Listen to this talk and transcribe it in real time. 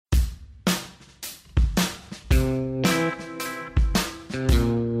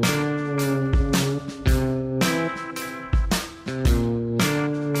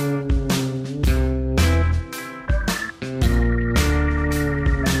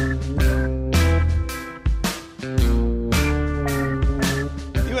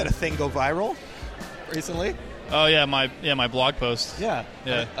thing go viral recently? Oh yeah, my blog post. Yeah.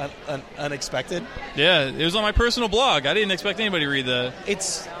 Yeah. Unexpected. Yeah, it was on my personal blog. I didn't expect anybody to read that.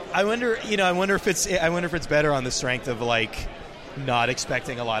 I wonder if it's better on the strength of like not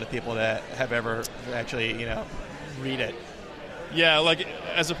expecting a lot of people to have ever actually read it. Yeah, like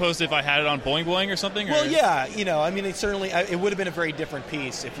as opposed to if I had it on Boing Boing or something. Well, yeah, I mean, it would have been a very different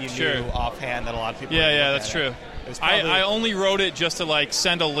piece if you knew offhand that a lot of people. Yeah, that's true. I only wrote it just to like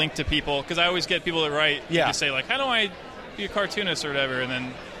send a link to people because I always get people that write just say like, how do I be a cartoonist or whatever, and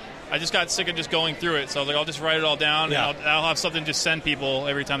then I just got sick of just going through it, so I was like, I'll just write it all down and I'll have something to just send people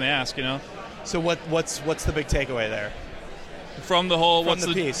every time they ask, So what's the big takeaway there from the whole? What's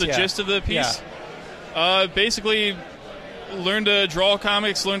the piece? The gist of the piece? Yeah. Basically, learn to draw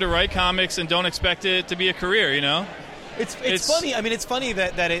comics, learn to write comics, and don't expect it to be a career. It's funny. I mean, it's funny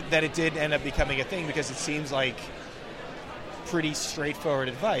that it did end up becoming a thing because it seems like pretty straightforward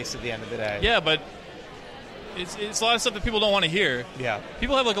advice at the end of the day. Yeah, but it's a lot of stuff that people don't want to hear. Yeah,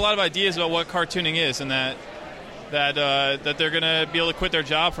 people have like a lot of ideas about what cartooning is, and that they're gonna be able to quit their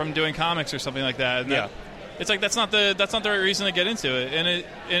job from doing comics or something like that. And it's like that's not the right reason to get into it,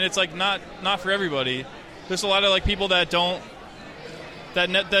 and it's like not for everybody. There's a lot of like people that don't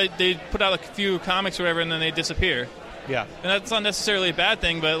that they put out a few comics or whatever, and then they disappear. Yeah, and that's not necessarily a bad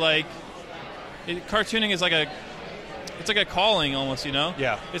thing, but like cartooning is like it's like a calling almost,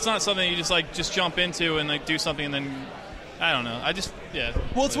 Yeah. It's not something you just jump into and like do something and then I don't know.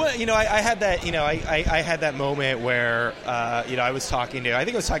 Well, it's what I had that I had that moment where I was talking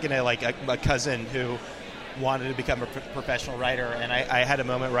to like a cousin who wanted to become a professional writer, and I had a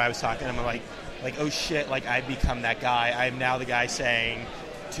moment where I was talking to him like oh shit, like I've become that guy. I'm now the guy saying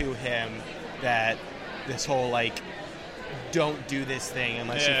to him that this whole like don't do this thing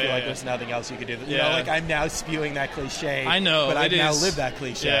unless you feel like there's nothing else you could do. Like I'm now spewing that cliche. I know, but I've now lived that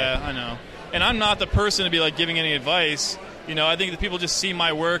cliche. Yeah, I know. And I'm not the person to be like giving any advice. I think that people just see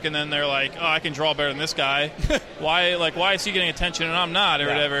my work and then they're like, oh, I can draw better than this guy. Why is he getting attention and I'm not, or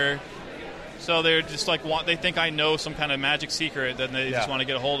whatever? So they're just like they think I know some kind of magic secret that they just want to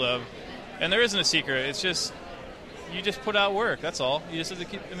get a hold of. And there isn't a secret. It's just you just put out work. That's all. You just have to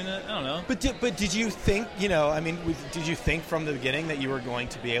keep. I mean, I don't know. But did you think? Did you think from the beginning that you were going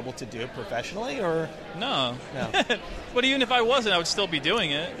to be able to do it professionally, or no? But even if I wasn't, I would still be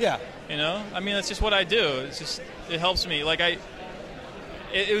doing it. Yeah. I mean, that's just what I do. It's just it helps me. Like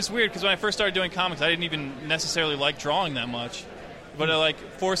it was weird because when I first started doing comics, I didn't even necessarily like drawing that much. But like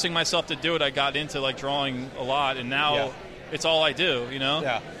forcing myself to do it, I got into like drawing a lot, and now. Yeah. It's all I do,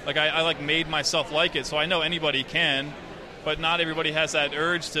 Yeah. Like I like made myself like it, so I know anybody can, but not everybody has that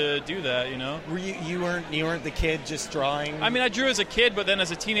urge to do that, Were you weren't the kid just drawing? I mean, I drew as a kid, but then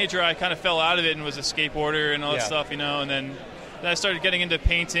as a teenager, I kind of fell out of it and was a skateboarder and all that stuff, And then I started getting into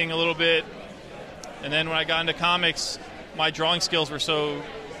painting a little bit, and then when I got into comics, my drawing skills were so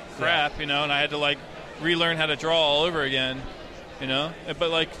crap, and I had to like relearn how to draw all over again.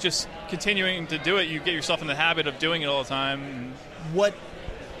 But like just continuing to do it, you get yourself in the habit of doing it all the time. Why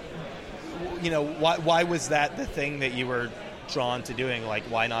was that the thing that you were drawn to doing? Like,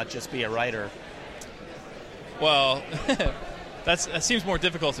 why not just be a writer? Well, that seems more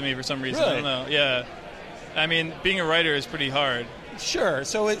difficult to me for some reason. Really? I don't know. Yeah, I mean, being a writer is pretty hard. Sure.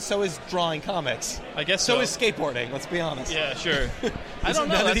 So is drawing comics. I guess so. So is skateboarding. Let's be honest. Yeah, sure. I don't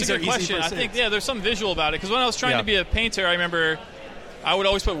know. That's a good question. I think there's some visual about it because when I was trying to be a painter, I remember I would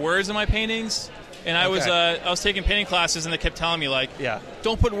always put words in my paintings, and I was taking painting classes, and they kept telling me like,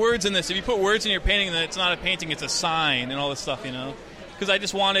 don't put words in this. If you put words in your painting, then it's not a painting; it's a sign, and all this stuff, Because I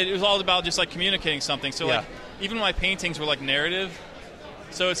just wanted it was all about just like communicating something. So like even my paintings were like narrative.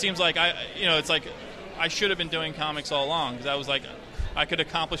 So it seems like it's like I should have been doing comics all along because I was like. I could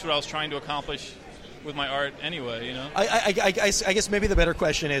accomplish what I was trying to accomplish with my art anyway, I guess maybe the better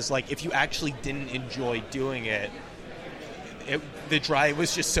question is, like, if you actually didn't enjoy doing it, the drive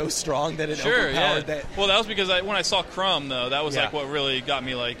was just so strong that it overpowered that. Well, that was because when I saw Crumb, though, that was like what really got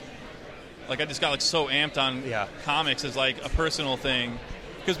me like I just got like so amped on comics as like a personal thing.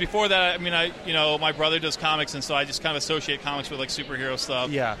 Because before that, I mean, my brother does comics, and so I just kind of associate comics with like superhero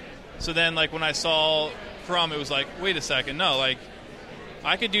stuff. Yeah. So then, like when I saw Crumb, it was like, wait a second, no, like.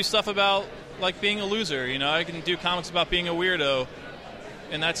 I could do stuff about, like, being a loser, I can do comics about being a weirdo,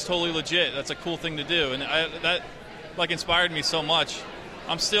 and that's totally legit. That's a cool thing to do, and that, like, inspired me so much.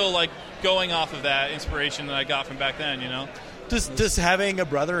 I'm still, like, going off of that inspiration that I got from back then, Does having a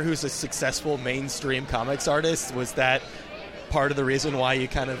brother who's a successful mainstream comics artist, was that part of the reason why you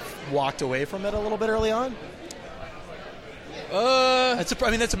kind of walked away from it a little bit early on? That's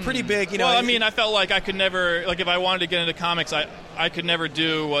a pretty big, Well, I mean, I felt like I could never, like, if I wanted to get into comics, I could never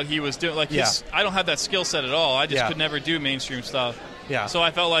do what he was doing. Like, I don't have that skill set at all. I just could never do mainstream stuff. Yeah. So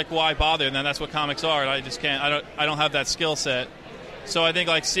I felt like, why bother? And then that's what comics are. And I just can't. I don't have that skill set. So I think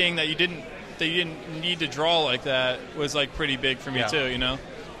like seeing that you didn't need to draw like that was like pretty big for me too. You know.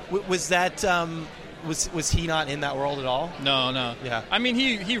 Was that was he not in that world at all? No. Yeah. I mean,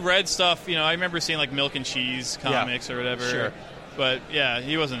 he read stuff. You know, I remember seeing like Milk and Cheese comics or whatever. Sure. But yeah,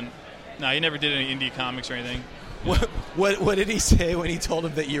 he wasn't. No, he never did any indie comics or anything. What did he say when he told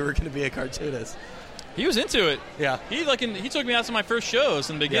him that you were going to be a cartoonist? He was into it. Yeah. He took me out to my first shows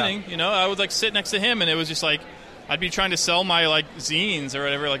in the beginning. You know, I would like sit next to him, and it was just like I'd be trying to sell my like zines or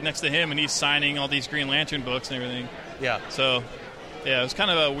whatever like next to him, and he's signing all these Green Lantern books and everything. Yeah. So, yeah, it was kind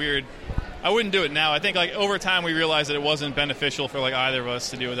of a weird. I wouldn't do it now. I think like over time we realized that it wasn't beneficial for like either of us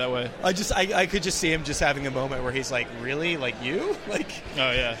to do it that way. I could just see him just having a moment where he's like, really, like you, like.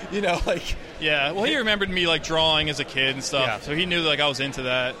 Oh yeah. You know, like. Yeah. Well, he remembered me like drawing as a kid and stuff, so he knew like I was into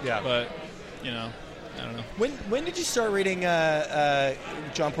that. Yeah. But, you know. I don't know. When did you start reading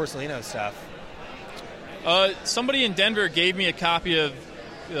John Porcellino stuff? Somebody in Denver gave me a copy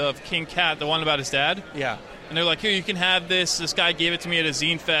of King Cat, the one about his dad. Yeah. And they're like, here, you can have this. This guy gave it to me at a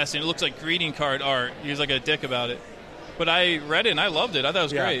zine fest, and it looks like greeting card art. He was like a dick about it. But I read it, and I loved it. I thought it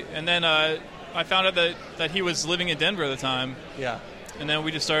was great. And then I found out that he was living in Denver at the time. Yeah. And then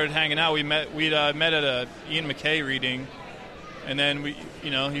we just started hanging out. We'd met at a Ian McKay reading. And then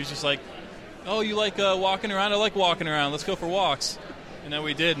he was just like, oh, you like walking around? I like walking around. Let's go for walks. And then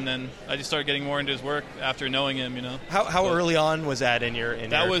we did, and then I just started getting more into his work after knowing him, you know. How early on was that in your...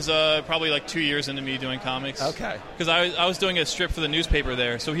 That was probably like 2 years into me doing comics. Okay. Because I was doing a strip for the newspaper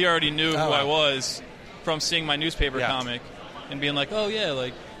there, so he already knew who I was from seeing my newspaper comic and being like, oh, yeah,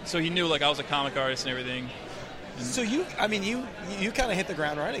 like... So he knew, like, I was a comic artist and everything. And so you kind of hit the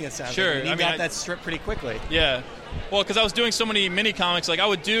ground running, it sounds sure. like. You got that strip pretty quickly. Yeah. Well, because I was doing so many mini-comics, like, I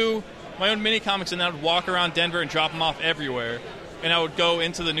would do my own mini-comics, and then I would walk around Denver and drop them off everywhere. And I would go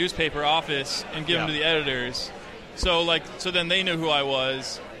into the newspaper office and give them to the editors. So then they knew who I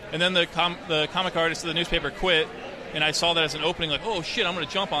was. And then the comic artist of the newspaper quit, and I saw that as an opening, like, oh, shit, I'm going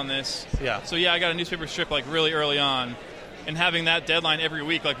to jump on this. Yeah. So, I got a newspaper strip, like, really early on. And having that deadline every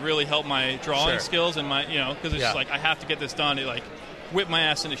week, like, really helped my drawing skills and my, because it's just like, I have to get this done. It, like, whip my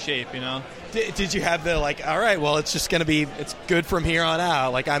ass into shape, you know? Did you have the, like, all right, well, it's just going to be, it's good from here on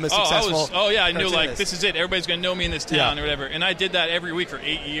out. Like, I'm a successful I knew, like, this is it. Everybody's going to know me in this town or whatever. And I did that every week for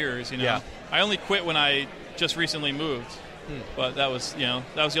 8 years, you know? Yeah. I only quit when I just recently moved. But that was, the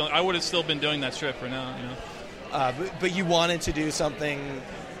only, I would have still been doing that strip for now, you know? But you wanted to do something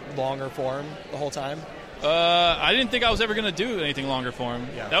longer form the whole time? I didn't think I was ever going to do anything longer form.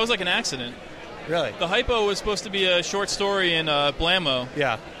 Yeah. That was like an accident. Really? The Hypo was supposed to be a short story in Blammo.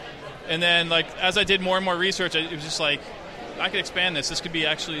 Yeah. And then, like, as I did more and more research, it was just like, I could expand this. This could be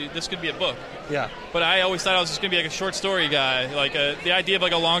a book. Yeah. But I always thought I was just going to be like a short story guy. Like, the idea of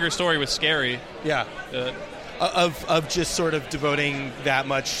like a longer story was scary. Yeah. Of just sort of devoting that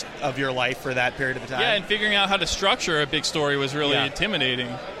much of your life for that period of time. Yeah, and figuring out how to structure a big story was really intimidating.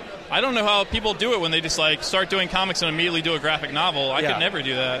 I don't know how people do it when they just like start doing comics and immediately do a graphic novel. I could never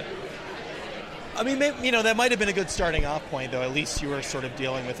do that. I mean, that might have been a good starting off point, though. At least you were sort of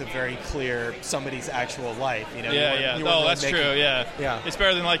dealing with a very clear somebody's actual life. You know. That's true. Yeah. It's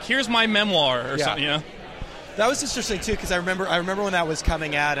better than like, here's my memoir or something. You know. That was interesting too, because I remember when that was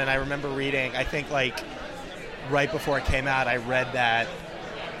coming out, and I remember reading. I think like right before it came out, I read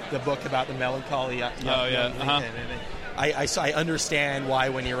the book about the melancholy young Lincoln, and I understand why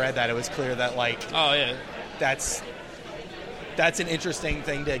when you read that it was clear that like that's an interesting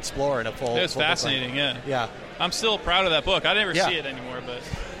thing to explore in a full. It was fascinating, yeah. I'm still proud of that book. I never see it anymore, but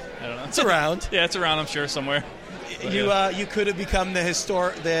I don't know. It's around. Yeah, it's around. I'm sure somewhere. But, you could have become the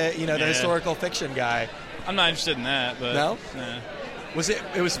historical fiction guy. I'm not interested in that, but no. Nah.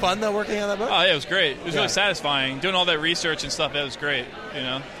 It was fun though working on that book? Oh yeah, it was great. It was really satisfying doing all that research and stuff. It was great, you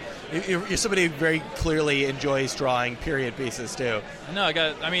know. You're somebody who very clearly enjoys drawing period pieces too. No, I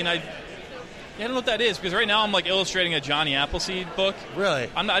don't know what that is, because right now I'm like illustrating a Johnny Appleseed book. Really?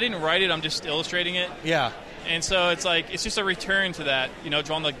 I didn't write it. I'm just illustrating it. Yeah. And so it's like it's just a return to that, you know,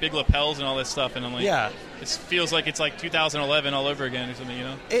 drawing like big lapels and all this stuff, and I'm like, it feels like it's like 2011 all over again or something, you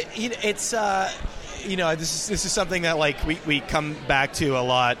know. This is something that like we come back to a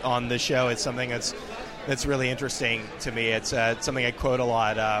lot on the show. It's something that's really interesting to me. It's something I quote a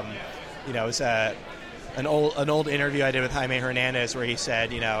lot. It's an old interview I did with Jaime Hernandez where he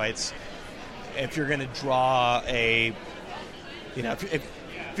said, if you're going to draw if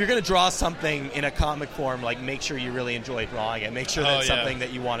you're you're going to draw something in a comic form, like make sure you really enjoy drawing it. Make sure that it's something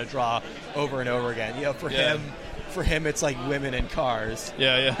that you want to draw over and over again. You know, for him, it's like women and cars.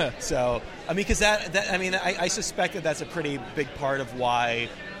 Yeah. So, I mean, because I suspect that that's a pretty big part of why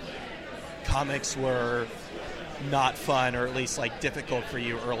comics were not fun, or at least like difficult for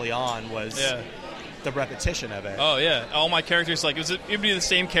you early on, was the repetition of it. Oh yeah, all my characters, like it would be the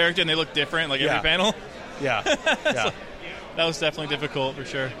same character and they look different, like every panel. Yeah. So, that was definitely difficult for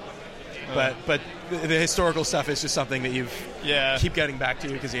sure. But the historical stuff is just something that you've keep getting back to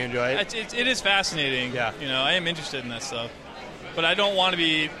because you enjoy it. It is fascinating. Yeah. You know, I am interested in that stuff, but I don't want to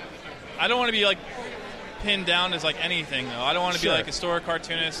be like pinned down as like anything though. I don't want to be like a story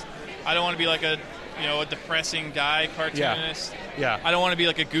cartoonist. I don't want to be like a depressing guy cartoonist. Yeah. I don't want to be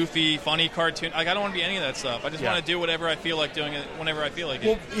like a goofy, funny cartoon. Like I don't want to be any of that stuff. I just want to do whatever I feel like doing it whenever I feel like it.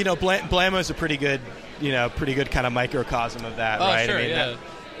 Well, you know, Blammo's a pretty good kind of microcosm of that, right? Sure, I mean,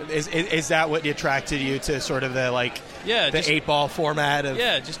 is that what attracted you to sort of the the 8-ball format of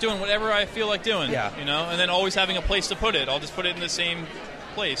just doing whatever I feel like doing. Yeah. You know, and then always having a place to put it. I'll just put it in the same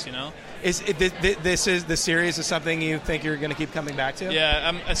place. You know. The series is something you think you're going to keep coming back to?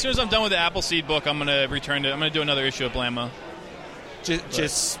 Yeah. As soon as I'm done with the Appleseed book, I'm going to return to it. I'm going to do another issue of Blammo.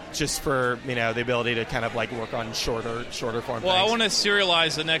 Just for the ability to kind of like work on shorter form. Well, things. I want to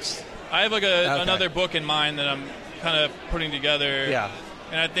serialize the next. I have like another book in mind that I'm kind of putting together. Yeah.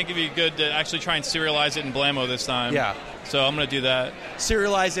 And I think it'd be good to actually try and serialize it in Blammo this time. Yeah. So I'm going to do that.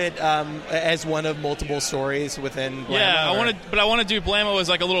 Serialize it as one of multiple stories within Blammo? Yeah, I want to do Blammo as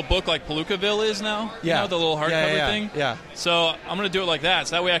like a little book like Palookaville is now. Yeah. You know, the little hardcover thing. Yeah. So I'm going to do it like that.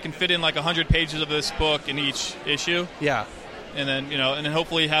 So that way I can fit in like 100 pages of this book in each issue. Yeah. And then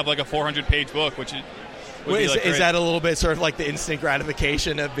hopefully have like a 400-page book, which is that a little bit sort of like the instant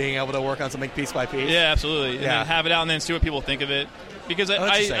gratification of being able to work on something piece by piece? Yeah, absolutely. And then have it out and then see what people think of it. Because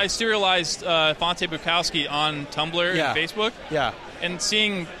I serialized Fonte Bukowski on Tumblr and Facebook. Yeah. And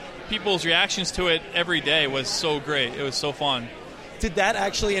seeing people's reactions to it every day was so great. It was so fun. Did that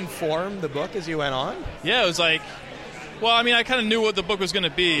actually inform the book as you went on? Yeah, it was like, well, I mean, I kind of knew what the book was going to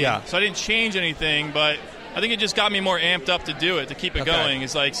be. Yeah. So I didn't change anything, but I think it just got me more amped up to do it, to keep it going.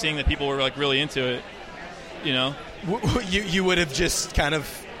 It's like seeing that people were like really into it, you know? You would have just kind of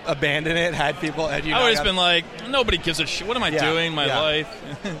abandoned it, I would have just been like, nobody gives a shit. What am I doing in my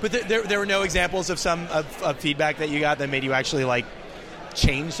life? But there were no examples of some of feedback that you got that made you actually like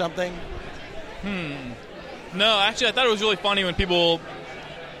change something? No, actually, I thought it was really funny when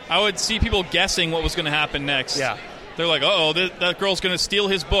I would see people guessing what was going to happen next. Yeah. They're like, that girl's going to steal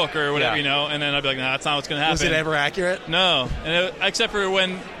his book or whatever, you know, and then I'd be like, nah, that's not what's going to happen. Was it ever accurate? No, except for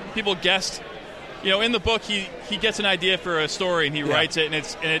when people guessed. You know, in the book, he gets an idea for a story and he writes it, and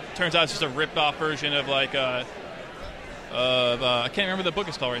it turns out it's just a ripped-off version of like I can't remember the book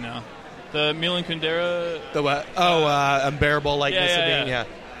it's called right now. The Milan Kundera. The what? Unbearable Lightness of Being. Yeah.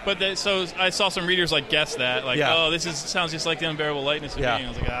 But so I saw some readers like guess that, like, sounds just like the Unbearable Lightness of Being. I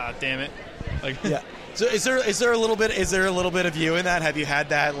was like, damn it. Like, yeah. So is there a little bit of you in that? Have you had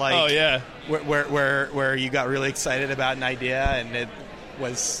that like? Oh yeah. Where you got really excited about an idea and it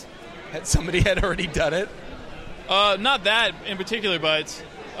was. Somebody had already done it? Not that in particular, but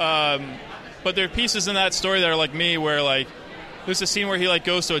there are pieces in that story that are like me, where like there's a scene where he like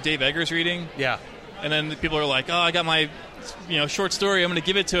goes to a Dave Eggers reading, and then the people are like, I got my short story, I'm going to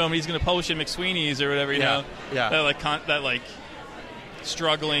give it to him, he's going to publish it in McSweeney's or whatever, you know, that like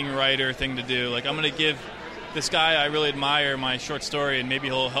struggling writer thing to do. Like, I'm going to give this guy I really admire my short story, and maybe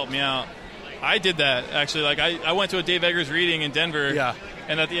he'll help me out. I did that actually. Like I went to a Dave Eggers reading in Denver. Yeah.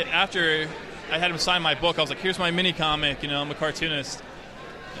 And after I had him sign my book, I was like, "Here's my mini comic. I'm a cartoonist."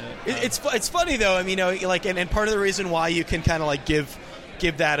 It's funny though. I mean, like, and part of the reason why you can kind of like give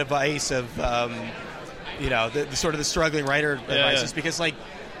that advice of, the sort of the struggling writer advice is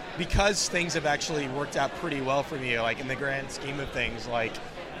because things have actually worked out pretty well for you. Like in the grand scheme of things, like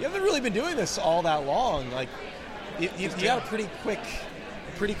you haven't really been doing this all that long. Like you got a pretty quick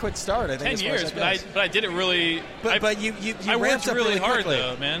start, I think. 10 years, but I did it really. But you I ramped worked up really hard quickly.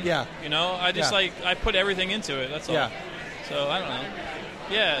 though, man. Yeah. I just I put everything into it. That's all. Yeah. So I don't know.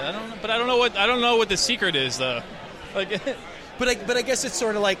 Yeah, I don't know. But I don't know what the secret is though. Like. But I guess it's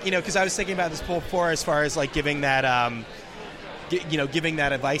sort of like because I was thinking about this before as far as like giving that giving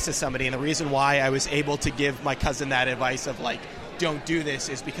that advice to somebody, and the reason why I was able to give my cousin that advice of like, don't do this,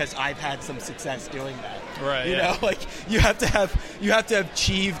 is because I've had some success doing that. Right. You know, like you have to have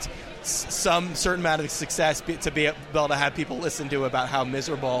achieved some certain amount of success to be able to have people listen to about how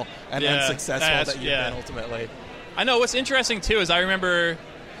miserable and unsuccessful that you've been ultimately. I know. What's interesting too is I remember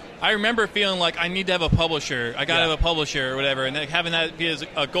I remember feeling like I need to have a publisher. I got to have a publisher or whatever, and then having that be as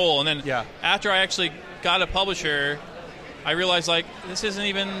a goal. And then after I actually got a publisher, I realized, like, this isn't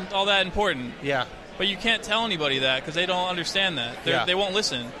even all that important. Yeah. But you can't tell anybody that because they don't understand that. They won't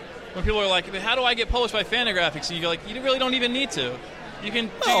listen. When people are like, how do I get published by Fantagraphics? And you go like, you really don't even need to. You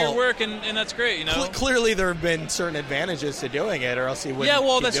can do your work, and that's great, you know? Clearly there have been certain advantages to doing it, or else you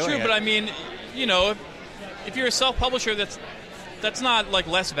wouldn't that's true, but I mean, you know, if you're a self-publisher, that's not, like,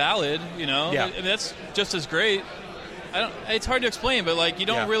 less valid, you know? Yeah. I mean, that's just as great. It's hard to explain, but, like, you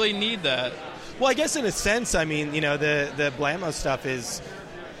don't really need that. Well, I guess in a sense, I mean, you know, the Blamo stuff is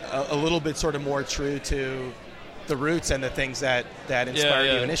a little bit sort of more true to the roots and the things that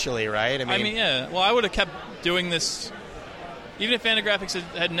inspired you initially, right? I mean, Well, I would have kept doing this. Even if Fantagraphics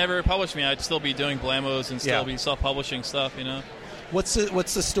had never published me, I'd still be doing Blamos and still be self-publishing stuff, you know? What's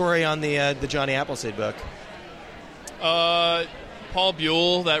the story on the Johnny Appleseed book? Paul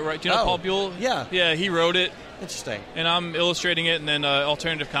Buell. Do you know Paul Buell? Yeah. Yeah, he wrote it. Interesting. And I'm illustrating it, and then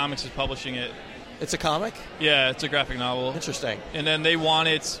Alternative Comics is publishing it. It's a comic? Yeah, it's a graphic novel. Interesting. And then they want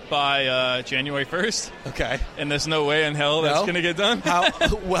it by January 1st. Okay. And there's no way in hell that's going to get done.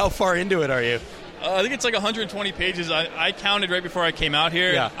 How far into it are you? I think it's like 120 pages. I counted right before I came out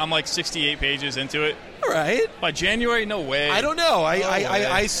here. Yeah. I'm like 68 pages into it. All right. By January? No way. I don't know.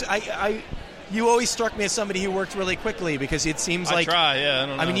 You always struck me as somebody who worked really quickly because it seems like... I try, yeah. I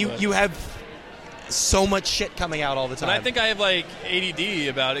don't know. I mean, you have so much shit coming out all the time. But I think I have, like, ADD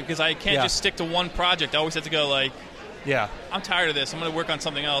about it because I can't just stick to one project. I always have to go, like... Yeah. I'm tired of this. I'm going to work on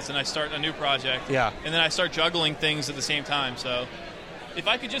something else, and I start a new project. Yeah. And then I start juggling things at the same time, so... If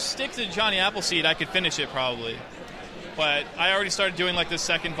I could just stick to Johnny Appleseed, I could finish it probably. But I already started doing, like, the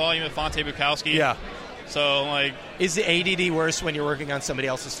second volume of Fonte Bukowski. Yeah. So, like... Is the ADD worse when you're working on somebody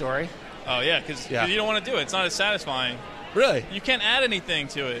else's story? Oh, yeah, because you don't want to do it. It's not as satisfying. Really? You can't add anything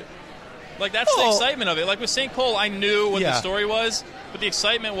to it. Like, that's the excitement of it. Like, with St. Cole, I knew what the story was, but the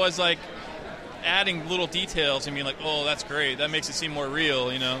excitement was, like, adding little details and being like, oh, that's great. That makes it seem more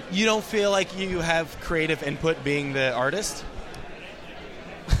real, you know? You don't feel like you have creative input being the artist?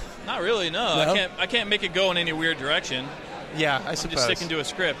 Not really, no. I can't make it go in any weird direction. Yeah, I suppose. I'm just sticking to a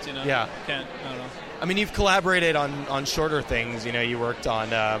script, you know? Yeah. I don't know. I mean, you've collaborated on shorter things. You know, you worked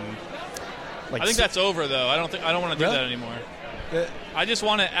on... I think that's over, though. I don't want to do that anymore. I just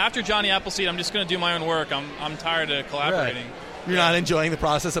want to... After Johnny Appleseed, I'm just going to do my own work. I'm tired of collaborating. Right. You're not enjoying the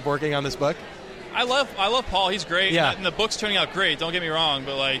process of working on this book? I love Paul. He's great. Yeah. And the book's turning out great. Don't get me wrong.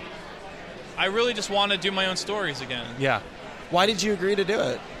 But, like, I really just want to do my own stories again. Yeah. Why did you agree to do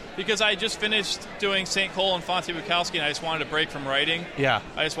it? Because I just finished doing St. Cole and Fonte Bukowski, and I just wanted to break from writing. Yeah.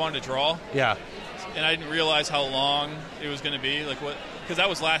 I just wanted to draw. Yeah. And I didn't realize how long it was going to be. Like what? Because that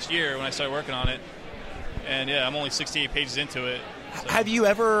was last year when I started working on it. And, yeah, I'm only 68 pages into it. So. Have you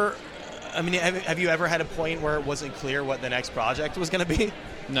ever... I mean, have you ever had a point where it wasn't clear what the next project was going to be?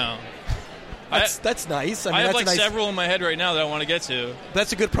 No. That's nice. I have several in my head right now that I want to get to.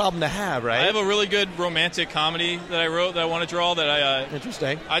 That's a good problem to have, right? I have a really good romantic comedy that I wrote that I want to draw.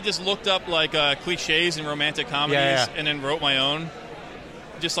 Interesting. I just looked up like cliches in romantic comedies and then wrote my own,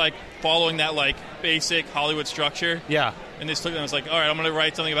 just like following that like basic Hollywood structure. Yeah. And just took them. I was like, all right, I'm going to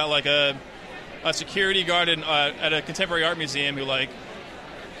write something about like a security guard at a contemporary art museum who like,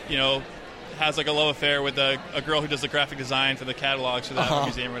 you know, has like a love affair with a girl who does the graphic design for the catalogs for the art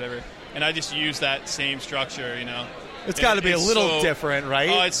museum or whatever. And I just use that same structure, you know. It's got to be a little different, right?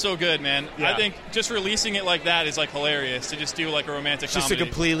 Oh, it's so good, man. Yeah. I think just releasing it like that is like hilarious to just do like a romantic comedy. Just a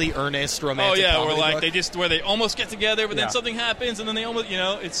completely earnest romantic comedy. Oh, yeah, where they almost get together, but then something happens, and then they almost, you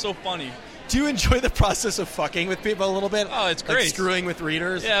know, it's so funny. Do you enjoy the process of fucking with people a little bit? Oh, it's great. Like screwing with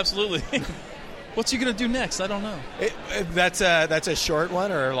readers? Yeah, absolutely. What's he going to do next? I don't know. That's a short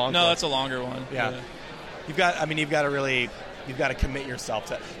one or a long one? No, that's a longer one. Yeah. You've got to commit yourself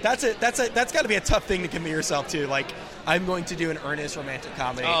to. That's got to be a tough thing to commit yourself to. Like, I'm going to do an earnest romantic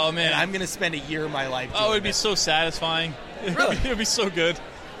comedy. Oh man, and I'm going to spend a year of my life. Oh, it'd be so satisfying. Really, it would be so good.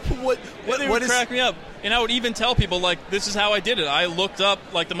 What would crack me up? And I would even tell people like, this is how I did it. I looked up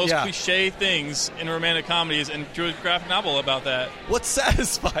like the most cliche things in romantic comedies and drew a graphic novel about that. What's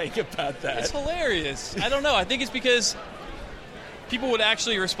satisfying about that? It's hilarious. I don't know. I think it's because people would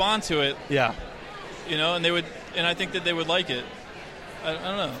actually respond to it. Yeah. You know, and I think that they would like it. I don't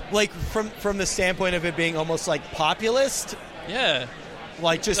know. Like from the standpoint of it being almost like populist? Yeah.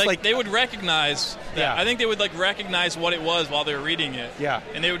 Like just like they would recognize that. Yeah. I think they would like recognize what it was while they were reading it. Yeah.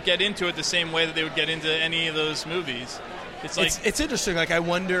 And they would get into it the same way that they would get into any of those movies. It's like it's interesting. Like I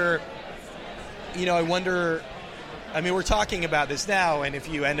wonder, I mean, we're talking about this now, and if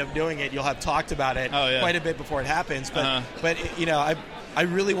you end up doing it, you'll have talked about it quite a bit before it happens. But you know, I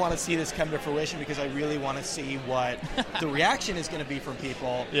really want to see this come to fruition because I really want to see what the reaction is going to be from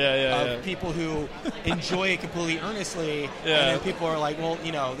people. People who enjoy it completely earnistly, and then people are like, well,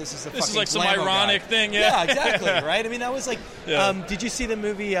 this is this is like some ironic thing. Yeah, exactly, right? I mean, that was like, did you see the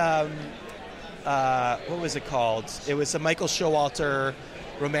movie, what was it called? It was a Michael Showalter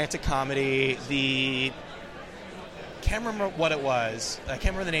romantic comedy. Can't remember what it was. I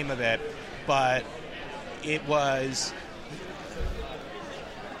can't remember the name of it, but it was...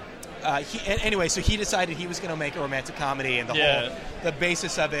 anyway, so he decided he was going to make a romantic comedy, and the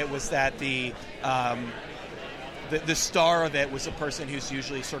basis of it was that the star of it was a person who's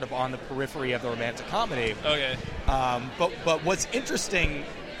usually sort of on the periphery of the romantic comedy. Okay. But what's interesting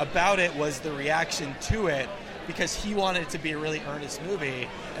about it was the reaction to it, because he wanted it to be a really earnest movie,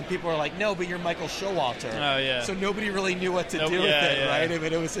 and people are like, no, but you're Michael Showalter. Oh, yeah. So nobody really knew what to do with it, right? I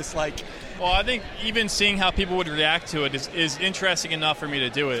mean, it was just like... Well, I think even seeing how people would react to it is interesting enough for me to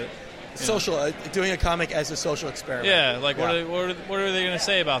do it. Doing a comic as a social experiment. Yeah, like what are they going to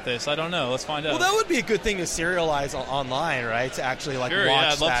say about this? I don't know. Let's find out. Well, that would be a good thing to serialize online, right? To actually watch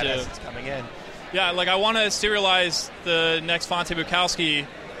that as it's coming in. Yeah, like I want to serialize the next Fonte Bukowski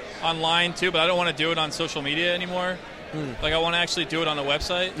online too, but I don't want to do it on social media anymore. Like I want to actually do it on a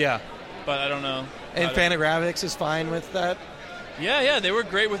website. Yeah, but I don't know. And Fantagraphics is fine with that. Yeah, they were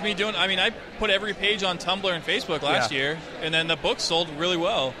great with me doing. I mean, I put every page on Tumblr and Facebook last year, and then the book sold really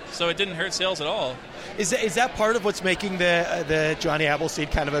well, so it didn't hurt sales at all. Is that part of what's making the Johnny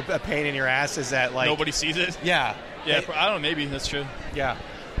Appleseed kind of a pain in your ass? Is that like nobody sees it? Yeah. I don't know. Maybe that's true. Yeah.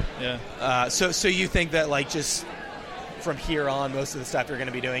 So you think that like just from here on, most of the stuff you're going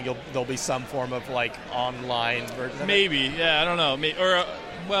to be doing, there'll be some form of like online version of it? Maybe. Yeah, I don't know.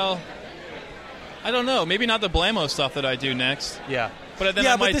 I don't know. Maybe not the Blamo stuff that I do next. Yeah. But then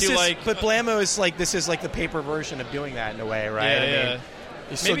I might do But Blamo is like, this is like the paper version of doing that in a way, right?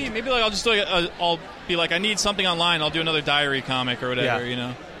 Yeah, maybe like I'll just do I'll be like, I need something online. I'll do another diary comic or whatever,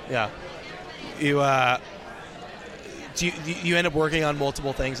 Yeah. You do you end up working on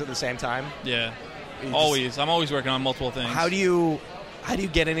multiple things at the same time? Yeah. Always. I'm always working on multiple things. How do you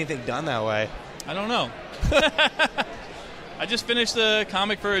get anything done that way? I don't know. I just finished the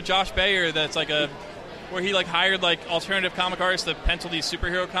comic for Josh Bayer that's like where he like hired like alternative comic artists to pencil these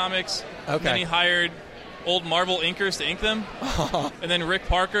superhero comics. Okay. And then he hired old Marvel inkers to ink them. And then Rick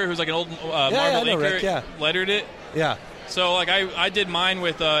Parker, who's like an old Marvel inker, lettered it. Yeah. So like I did mine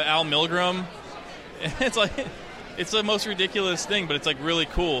with Al Milgrom. It's like it's the most ridiculous thing, but it's like really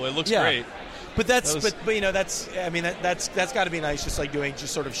cool. It looks great. But that's got to be nice, just like doing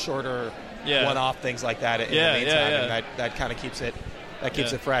just sort of shorter one-off things like that in the meantime. And that kind of keeps it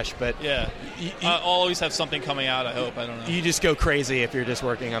fresh. But I'll always have something coming out, I hope. I don't know. You just go crazy if you're just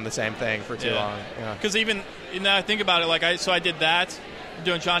working on the same thing for too long. Because even now I think about it, like I did that, I'm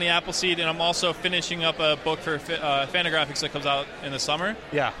doing Johnny Appleseed, and I'm also finishing up a book for Fantagraphics that comes out in the summer.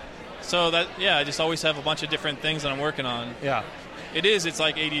 Yeah. So that I just always have a bunch of different things that I'm working on. Yeah. It's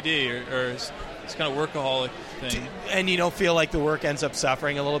like ADD or it's kind of workaholic thing. And you don't feel like the work ends up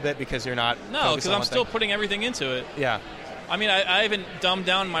suffering a little bit because you're not... No, because I'm still putting everything into it. Yeah. I mean, I haven't dumbed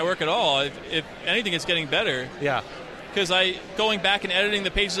down my work at all. If anything, it's getting better. Yeah. Because going back and editing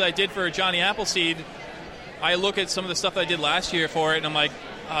the pages I did for Johnny Appleseed, I look at some of the stuff I did last year for it, and I'm like,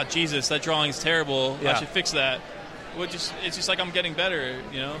 oh, Jesus, that drawing's terrible. Yeah. I should fix that. It's just like I'm getting better,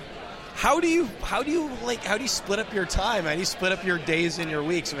 How do you split up your time? How do you split up your days and your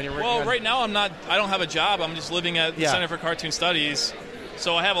weeks when you're working right now I don't have a job. I'm just living at the Center for Cartoon Studies,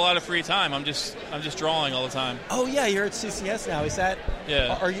 so I have a lot of free time. I'm just drawing all the time. Oh yeah, you're at CCS now. Is that?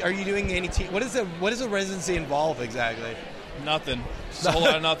 Yeah. Are you doing any? What does a residency involve exactly? Nothing. Just a whole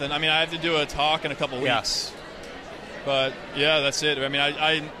lot of nothing. I mean, I have to do a talk in a couple weeks. But that's it. I mean,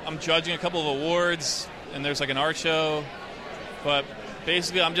 I'm judging a couple of awards, and there's like an art show, but.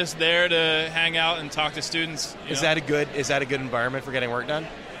 Basically, I'm just there to hang out and talk to students. Is that a good environment for getting work done?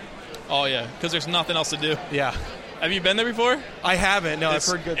 Oh yeah, because there's nothing else to do. Yeah. Have you been there before? I haven't. No, I've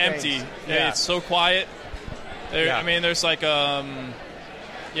heard good empty. things. Yeah, it's so quiet. I mean, there's like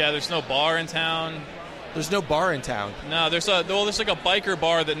there's no bar in town. There's no bar in town. No, there's like a biker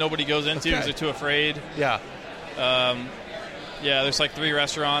bar that nobody goes into because they're too afraid. Yeah. There's like 3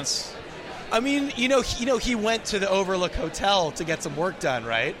 restaurants. I mean, he went to the Overlook Hotel to get some work done,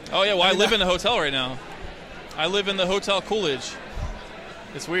 right? Oh, yeah, well, I live in the hotel right now. I live in the Hotel Coolidge.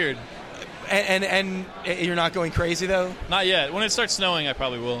 It's weird. And you're not going crazy, though? Not yet. When it starts snowing, I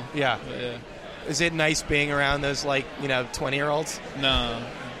probably will. Yeah. Is it nice being around those, 20-year-olds? No.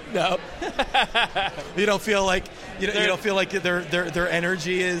 No. You don't feel like their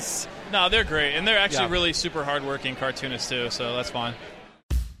energy is... No, they're great. And they're actually really super hardworking cartoonists, too, so that's fine.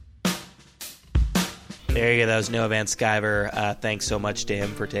 There you go. That was Noah Van Sciver. Thanks so much to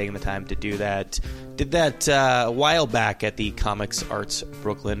him for taking the time to do that. Did that a while back at the Comics Arts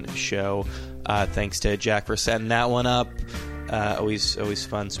Brooklyn show. Thanks to Jack for setting that one up. Always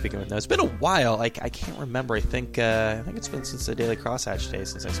fun speaking with Noah. It's been a while. I can't remember. I think it's been since the Daily Crosshatch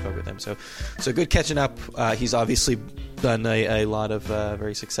days since I spoke with him. So good catching up. He's obviously done a lot of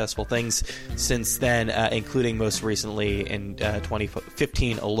very successful things since then, including most recently in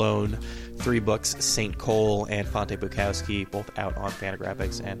 2015 alone, 3 books, St. Cole and Fonte Bukowski, both out on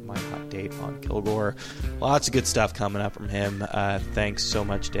Fantagraphics, and My Hot Date on Kilgore. Lots of good stuff coming up from him. Thanks so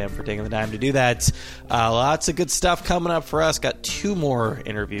much, Dan, for taking the time to do that. Lots of good stuff coming up for us. Got 2 more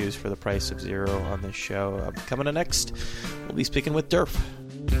interviews for the price of 0 on this show. Coming up next, we'll be speaking with Derf.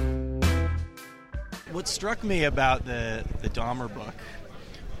 What struck me about the Dahmer book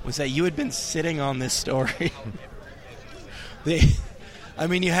was that you had been sitting on this story.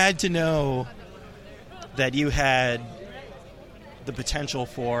 You had to know that you had the potential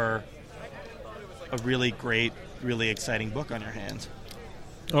for a really great, really exciting book on your hands.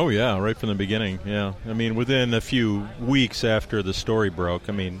 Oh, yeah, right from the beginning, yeah. Within a few weeks after the story broke,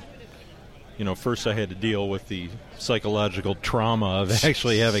 first I had to deal with the psychological trauma of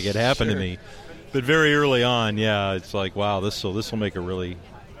actually having it happen to me. But very early on, yeah, it's like, wow, this will make a really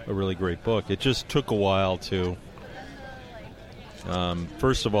great book. It just took a while to,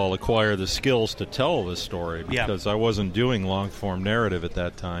 first of all, acquire the skills to tell the story, because I wasn't doing long-form narrative at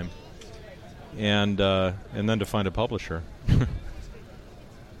that time, and then to find a publisher.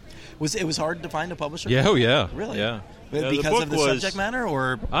 It was hard to find a publisher? Yeah, oh yeah. Really? Yeah. Because of the subject matter,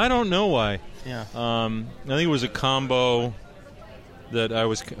 or? I don't know why. Yeah. I think it was a combo that I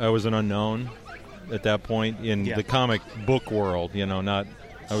was an unknown at that point in the comic book world, I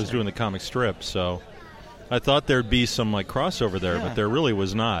was doing the comic strip, so I thought there'd be some crossover there, but there really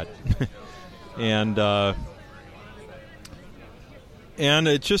was not. And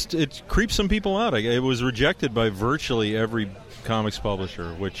it creeps some people out. It was rejected by virtually every comics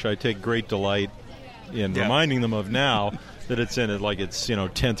publisher, which I take great delight in reminding them of now that it's in it, it's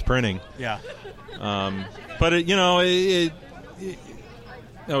 10th printing. Yeah. But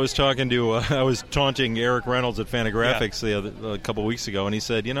I was taunting Eric Reynolds at Fantagraphics a couple weeks ago, and he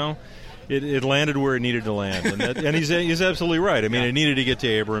said, it landed where it needed to land, and he's absolutely right. It needed to get to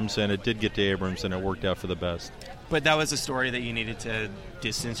Abrams, and it did get to Abrams, and it worked out for the best. But that was a story that you needed to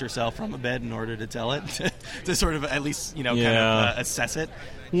distance yourself from a bit in order to tell it, to sort of at least kind of assess it.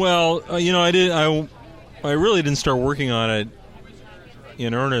 Well, I really didn't start working on it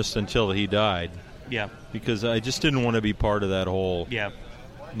in earnest until he died. Yeah. Because I just didn't want to be part of that whole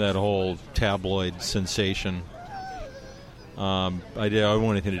tabloid sensation. I didn't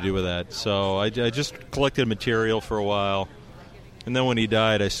want anything to do with that. So I just collected material for a while. And then when he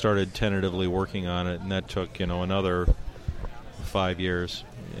died, I started tentatively working on it, and that took, another 5 years.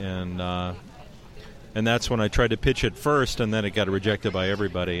 And that's when I tried to pitch it first, and then it got rejected by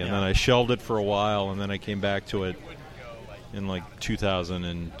everybody. And then I shelved it for a while, and then I came back to it in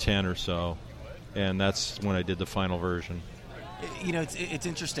 2010 or so. And that's when I did the final version. It's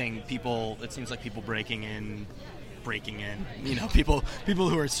interesting. It seems like people breaking in. People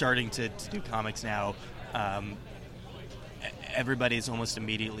who are starting to do comics now. Everybody's almost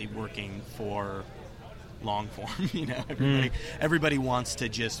immediately working for long form. Everybody wants to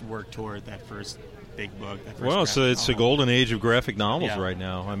just work toward that first big book. So it's the golden age of graphic novels right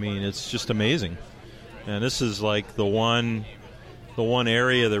now. It's just amazing, and this is the one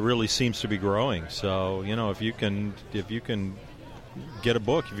area that really seems to be growing. So if you can get a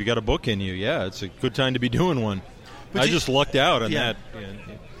book, if you got a book in you, it's a good time to be doing one. But I just lucked out on that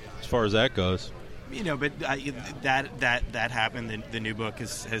as far as that goes. But that happened. The new book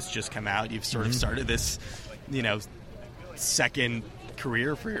has just come out. You've sort of started this, second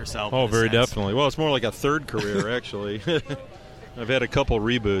career for yourself. Oh, very definitely. Well, it's more like a third career, actually. I've had a couple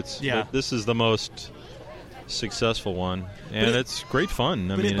reboots. Yeah. But this is the most successful one, and it's great fun.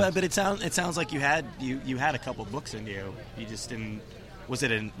 But it sounds like you had a couple books in you. You just didn't. Was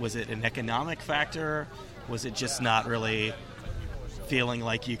it an economic factor? Was it just not really feeling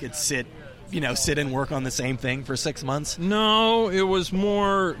like you could sit and work on the same thing for 6 months? No, it was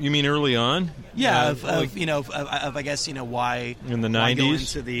more. You mean early on? Yeah, I guess why in the 90s why go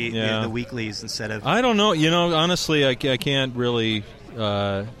into the weeklies instead of. I don't know. Honestly, I can't really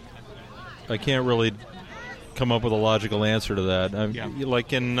come up with a logical answer to that.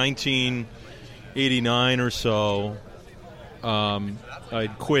 Like in 1989 or so,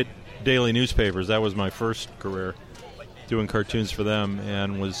 I'd quit daily newspapers. That was my first career, doing cartoons for them,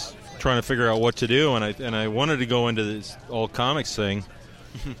 and was trying to figure out what to do, and I wanted to go into this all comics thing,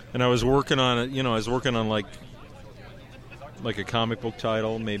 and I was working on it. I was working on like a comic book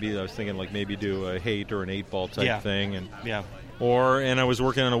title. Maybe I was thinking like maybe do a Hate or an 8-Ball type thing, and I was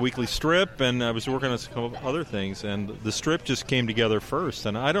working on a weekly strip, and I was working on some other things, and the strip just came together first,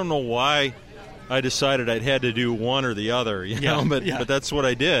 and I don't know why I decided I had to do one or the other, but that's what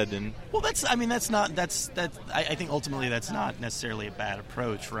I did. And well, I think ultimately that's not necessarily a bad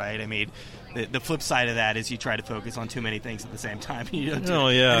approach, right? I mean, the flip side of that is you try to focus on too many things at the same time. You don't do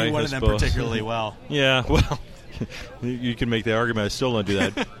any one of them particularly well. Yeah, well, you can make the argument I still don't do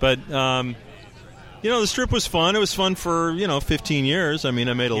that. But, the strip was fun. It was fun for, 15 years. I mean,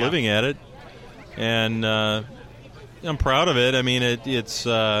 I made a living at it. And I'm proud of it. I mean, it's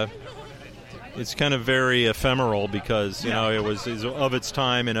kind of very ephemeral because, it was of its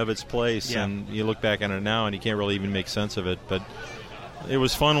time and of its place. Yeah. And you look back on it now and you can't really even make sense of it. But it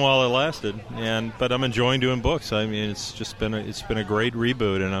was fun while it lasted. But I'm enjoying doing books. I mean, it's been a great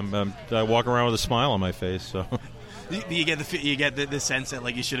reboot, and I walk around with a smile on my face. So you get the sense that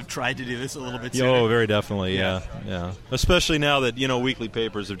like you should have tried to do this a little bit sooner. Oh, very definitely, yeah. Especially now that weekly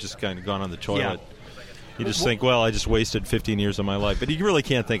papers have just kind of gone on the toilet. Yeah. You just think, well, I just wasted 15 years of my life, but you really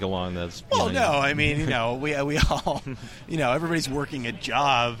can't think along that. Well, no, I mean, we all, everybody's working a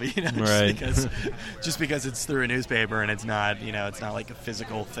job, just because it's through a newspaper and it's not, it's not like a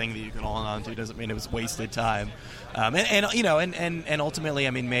physical thing that you can hold on to doesn't mean it was wasted time, and ultimately, I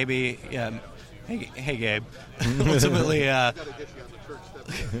mean, maybe, hey Gabe, ultimately,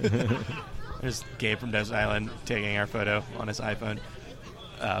 there's Gabe from Desert Island taking our photo on his iPhone.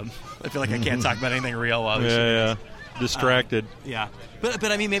 I feel like I can't talk about anything real while distracted. But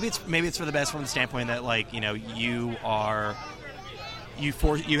I mean, maybe it's for the best from the standpoint that like you had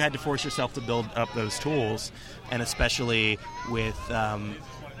to force yourself to build up those tools, and especially with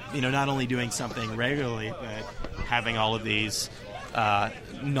not only doing something regularly but having all of these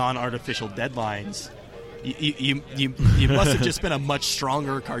non-artificial deadlines. You must have just been a much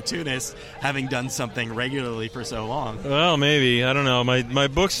stronger cartoonist having done something regularly for so long. Well, maybe. I don't know. My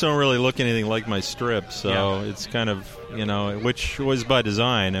books don't really look anything like my strips, so it's kind of, which was by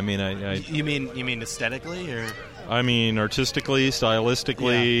design. I mean, You mean aesthetically, or? I mean, artistically,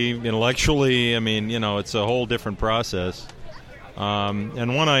 stylistically, intellectually. I mean, it's a whole different process.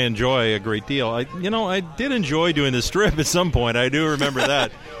 And one I enjoy a great deal. I did enjoy doing the strip at some point. I do remember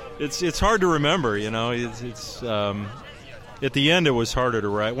that. It's hard to remember, It's at the end it was harder to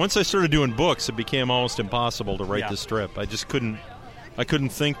write. Once I started doing books, it became almost impossible to write the strip. I just couldn't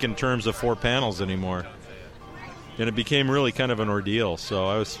think in terms of 4 panels anymore, and it became really kind of an ordeal. So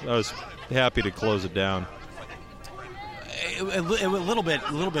I was happy to close it down. A little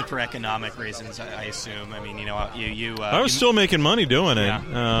bit for economic reasons, I assume. I mean, I was still making money doing it.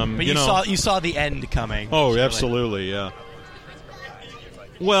 But you saw the end coming. Oh, absolutely, yeah.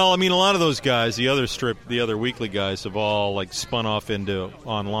 Well, I mean, a lot of those guys, the other weekly guys, have all like spun off into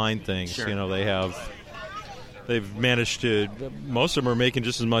online things. Sure. They've managed to. Most of them are making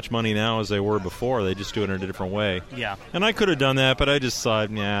just as much money now as they were before. They just do it in a different way. Yeah. And I could have done that, but I just thought,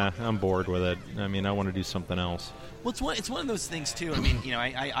 I'm bored with it. I mean, I want to do something else. Well, it's one of those things too. I mean,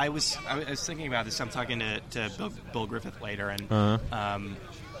 I was thinking about this. I'm talking to Bill Griffith later, and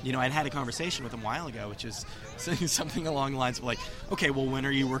I'd had a conversation with him a while ago, which is something along the lines of like, okay, well, when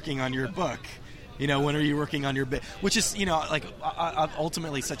are you working on your book? When are you working on your bit? Which is,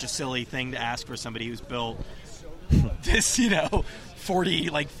 ultimately such a silly thing to ask for somebody who's built this, 40,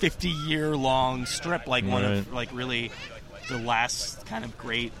 50-year-long strip, like one of, really the last kind of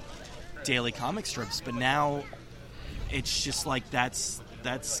great daily comic strips. But now it's just like that's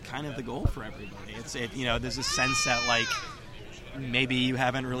kind of the goal for everybody. There's a sense that, maybe you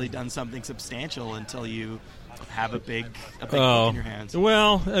haven't really done something substantial until you have a big book in your hands.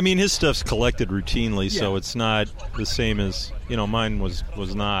 Well, I mean, his stuff's collected routinely, so it's not the same as mine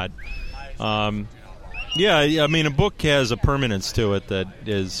was not. I mean, a book has a permanence to it that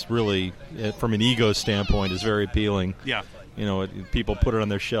is really, from an ego standpoint, is very appealing. Yeah, people put it on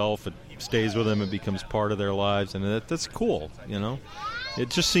their shelf. It stays with them. It becomes part of their lives, and that's cool. It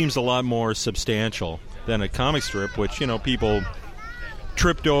just seems a lot more substantial than a comic strip, which people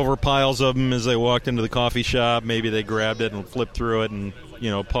tripped over piles of them as they walked into the coffee shop. Maybe they grabbed it and flipped through it and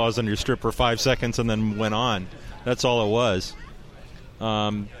paused on your strip for 5 seconds and then went on. That's all it was.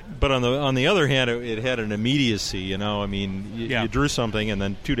 But on the other hand, it had an immediacy. I mean, you drew something and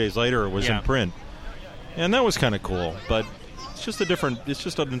then 2 days later it was in print, and that was kind of cool. But it's just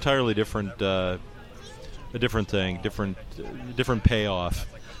an entirely different a different thing, different payoff.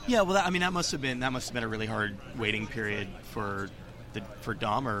 Yeah, well, that must have been a really hard waiting period for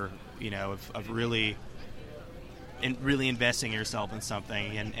Dahmer, of really really investing yourself in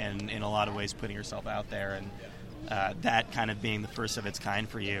something, and in a lot of ways putting yourself out there, and that kind of being the first of its kind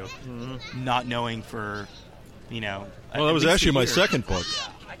for you, not knowing for, well, that was actually my second book.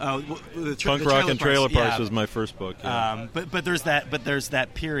 Oh, Punk Rock and Trailer Parks was my first book. Yeah. But there's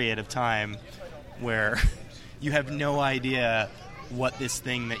that period of time where you have no idea what this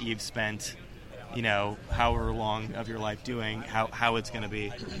thing that you've spent, however long of your life doing, how it's going to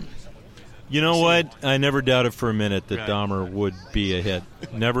be. You know what? I never doubted for a minute that Dahmer would be a hit.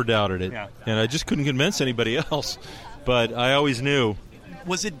 Never doubted it. Yeah. And I just couldn't convince anybody else. But I always knew.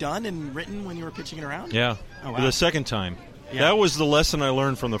 Was it done and written when you were pitching it around? Yeah. Oh, wow. For the second time. Yeah. That was the lesson I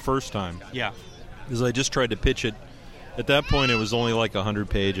learned from the first time. Yeah. Because I just tried to pitch it. At that point, it was only like 100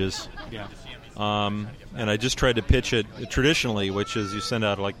 pages. Yeah. And I just tried to pitch it traditionally, which is you send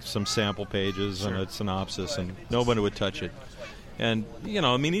out like some sample pages and a synopsis, and nobody would touch it. And,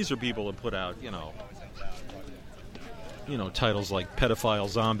 these are people that put out, titles like Pedophile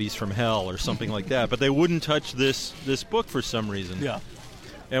Zombies from Hell or something like that. But they wouldn't touch this book for some reason. Yeah.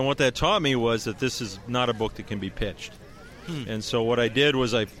 And what that taught me was that this is not a book that can be pitched. And so what I did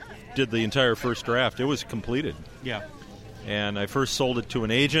was I did the entire first draft. It was completed. Yeah. And I first sold it to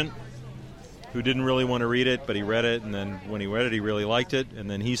an agent who didn't really want to read it, but he read it. And then when he read it, he really liked it. And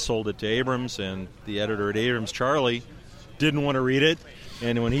then he sold it to Abrams, and the editor at Abrams, Charlie, didn't want to read it,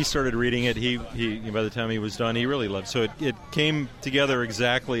 and when he started reading it, he by the time he was done, he really loved it. So it came together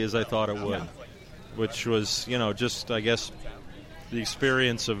exactly as I thought it would, which was, just, I guess, the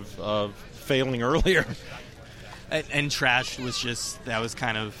experience of failing earlier. And Trash was that was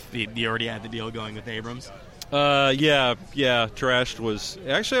kind of, you already had the deal going with Abrams? Yeah, Trashed was,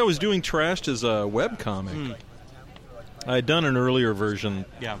 actually I was doing Trashed as a webcomic. I had done an earlier version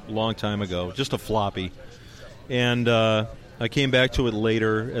a long time ago, just a floppy. And I came back to it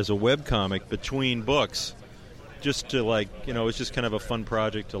later as a webcomic between books, just to it was just kind of a fun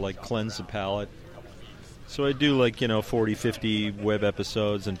project to cleanse the palate. So I do 40, 50 web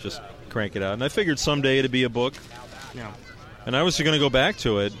episodes and just crank it out. And I figured someday it'd be a book. Yeah. And I was going to go back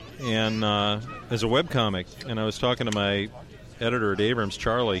to it and as a webcomic. And I was talking to my editor at Abrams,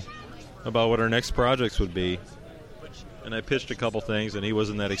 Charlie, about what our next projects would be. And I pitched a couple things, and he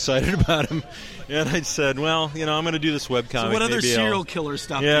wasn't that excited about him. And I said, well, I'm going to do this webcomic. So what other serial killer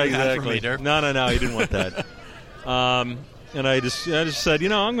stuff do you have for me, Dirk? No, he didn't want that. And I just said,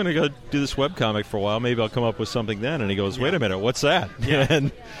 I'm going to go do this webcomic for a while. Maybe I'll come up with something then. And he goes, wait a minute, what's that? Yeah. And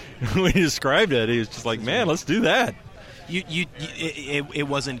when he described it, he was just like, man, let's do that. It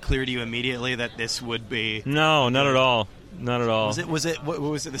wasn't clear to you immediately that this would be... No, not at all. Not at all. Was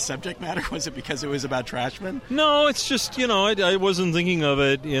it the subject matter? Was it because it was about Trashmen? No, it's just, I wasn't thinking of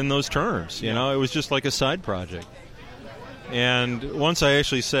it in those terms. You know, it was just like a side project. And once I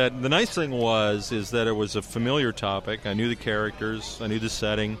actually said, the nice thing is that it was a familiar topic. I knew the characters, I knew the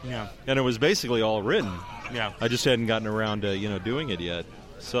setting, and it was basically all written. Yeah. I just hadn't gotten around to, doing it yet.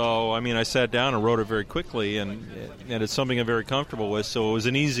 So, I sat down and wrote it very quickly, and it's something I'm very comfortable with. So it was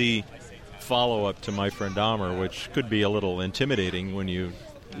an easy follow-up to My Friend Dahmer, which could be a little intimidating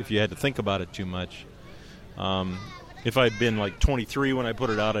if you had to think about it too much. If I'd been 23 when I put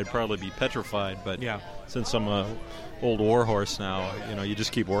it out, I'd probably be petrified. But since I'm a old warhorse now, you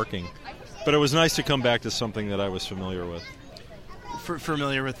just keep working. But it was nice to come back to something that I was familiar with.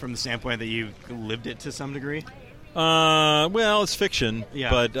 Familiar with from the standpoint that you lived it to some degree? Well, it's fiction,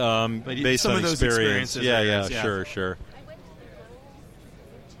 but based some on of those experience. Yeah, sure.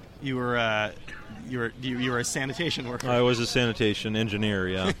 You were a sanitation worker. I was a sanitation engineer.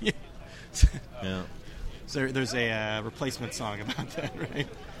 Yeah. Yeah. So there's a replacement song about that, right?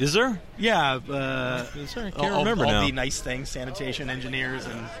 Is there? Yeah. Is there? I can't remember now. All the nice things, sanitation engineers,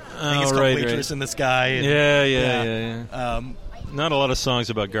 and I think it's called Waitress in the Sky. And, yeah. Not a lot of songs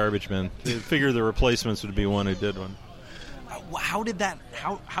about garbage men. I figure the Replacements would be one who did one. How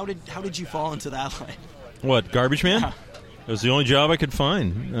did you fall into that line? What, Garbage Man? Yeah. It was the only job I could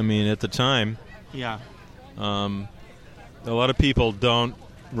find. At the time. Yeah. A lot of people don't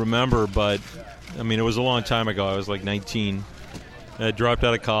remember, but it was a long time ago. I was 19. I dropped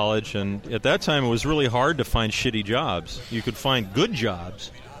out of college, and at that time it was really hard to find shitty jobs. You could find good jobs,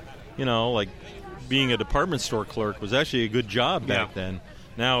 being a department store clerk was actually a good job back then.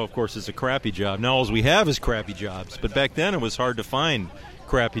 Now, of course, it's a crappy job. Now all we have is crappy jobs. But back then it was hard to find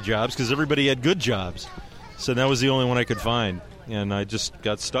crappy jobs because everybody had good jobs. So that was the only one I could find. And I just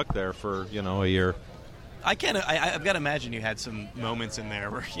got stuck there for, a year. I've got to imagine you had some moments in there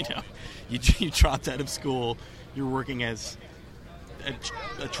where, you dropped out of school, you were working as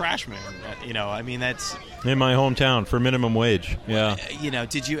a trash man, that's... In my hometown for minimum wage, yeah.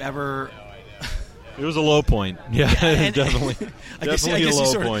 Did you ever... It was a low point. Yeah, definitely a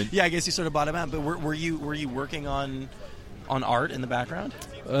low point. I guess you sort of bottomed out. But were you working on art in the background?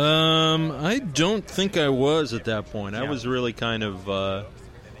 I don't think I was at that point. Yeah. I was really kind of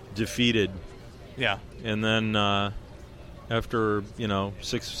defeated. Yeah. And then after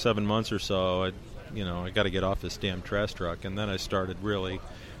 6 or 7 months or so, I got to get off this damn trash truck. And then I started really.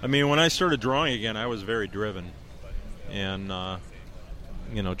 I mean, when I started drawing again, I was very driven, and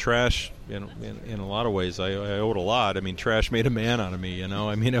trash. In a lot of ways, I owed a lot. I mean, trash made a man out of me.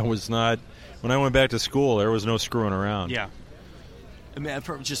 I mean, I was not. When I went back to school, there was no screwing around. Yeah. I mean,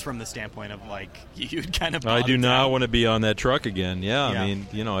 just from the standpoint of like you'd kind of. I do not want to be on that truck again. Yeah. I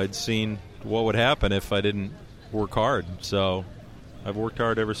mean, I'd seen what would happen if I didn't work hard. So, I've worked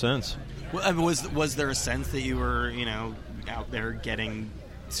hard ever since. Well, I mean, was there a sense that you were out there getting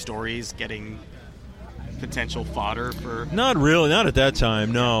stories, getting potential fodder for? Not really, not at that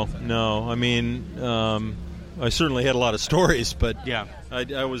time. No. I mean, I certainly had a lot of stories, but yeah,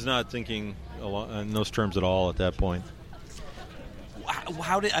 I was not thinking in those terms at all at that point.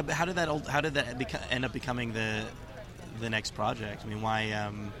 How did that end up becoming the next project? I mean,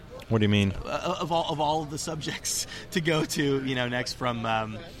 why? What do you mean? Of all of the subjects to go to, next from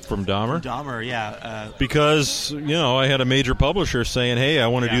Dahmer? From Dahmer, yeah. Because I had a major publisher saying, "Hey, I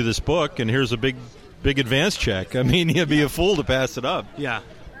want to do this book, and here's a big advance check." I mean, you'd be a fool to pass it up. Yeah.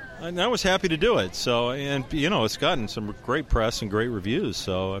 And I was happy to do it. So, and it's gotten some great press and great reviews.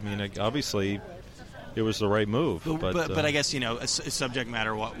 So, I mean, obviously, it was the right move. But I guess subject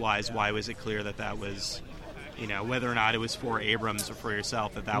matter wise, why was it clear that was? Whether or not it was for Abrams or for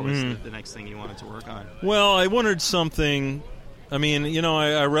yourself, that was the next thing you wanted to work on. Well, I wanted something. I mean,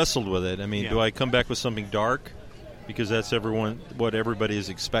 I wrestled with it. I mean, do I come back with something dark because that's what everybody is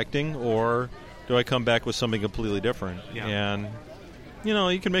expecting, or do I come back with something completely different? Yeah. And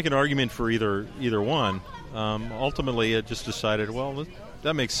you can make an argument for either one. Ultimately, I just decided, well,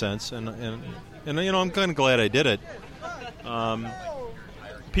 that makes sense, and I'm kind of glad I did it.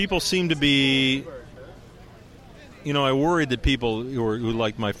 People seem to be. I worried that people who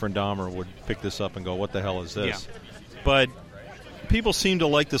like my friend Dahmer would pick this up and go, "What the hell is this?" Yeah. But people seem to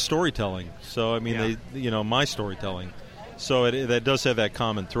like the storytelling. So I mean, my storytelling. So that does have that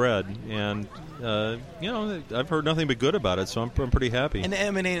common thread, and I've heard nothing but good about it. So I'm pretty happy. And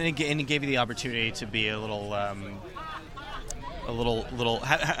it gave you the opportunity to be a little,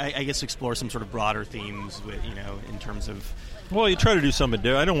 I guess, explore some sort of broader themes with in terms of. Well, you try to do something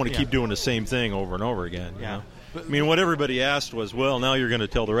different. I don't want to keep doing the same thing over and over again. Yeah. I mean, what everybody asked was, well, now you're going to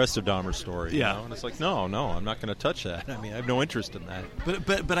tell the rest of Dahmer's story. Yeah. And it's like, no, I'm not going to touch that. I mean, I have no interest in that.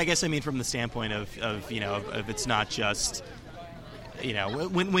 But I guess I mean from the standpoint of it's not just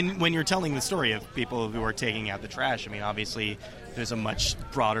when you're telling the story of people who are taking out the trash. I mean, obviously there's a much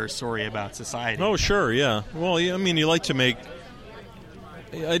broader story about society. Oh, sure, yeah. Well, I mean, you like to make.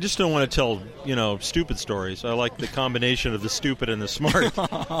 I just don't want to tell, stupid stories. I like the combination of the stupid and the smart.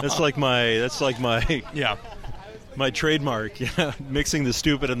 That's like my yeah. My trademark, mixing the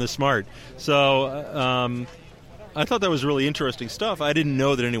stupid and the smart. So I thought that was really interesting stuff. I didn't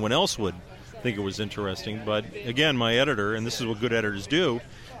know that anyone else would think it was interesting. But, again, my editor, and this is what good editors do,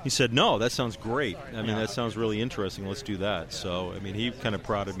 he said, no, that sounds great. I mean, that sounds really interesting. Let's do that. So, I mean, he kind of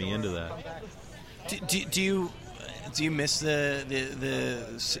prodded me into that. Do you miss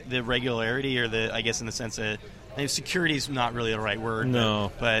the regularity or I guess in the sense that security is not really the right word.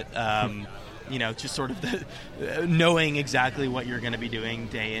 No. But just sort of the knowing exactly what you're going to be doing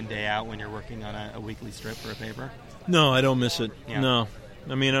day in, day out when you're working on a weekly strip for a paper? No, I don't miss it. Yeah. No.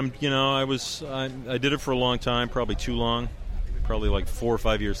 I mean, I did it for a long time, probably too long, probably like 4 or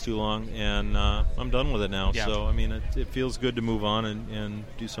 5 years too long, and I'm done with it now. Yeah. So, I mean, it feels good to move on and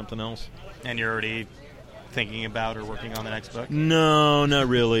do something else. And you're already thinking about or working on the next book? No, not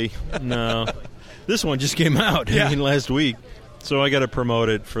really. No. This one just came out last week. So I got to promote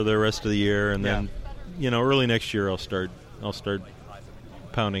it for the rest of the year, and then, early next year I'll start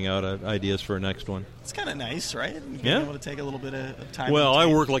pounding out ideas for a next one. It's kind of nice, right? Being able to take a little bit of time. Well, I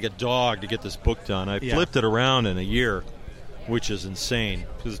work like a dog to get this book done. I flipped it around in a year, which is insane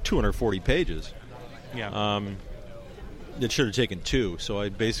because it's 240 pages. Yeah. It should have taken 2, so I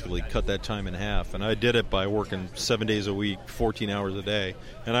basically cut that time in half, and I did it by working 7 days a week, 14 hours a day,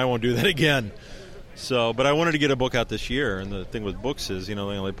 and I won't do that again. So, but I wanted to get a book out this year, and the thing with books is, they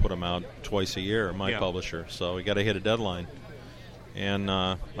only put them out twice a year, my publisher, so we got to hit a deadline. And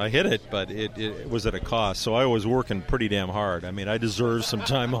I hit it, but it was at a cost, so I was working pretty damn hard. I mean, I deserve some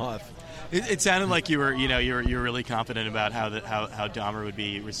time off. It sounded like you were really confident about how Dahmer would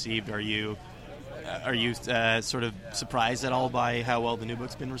be received. Are you sort of surprised at all by how well the new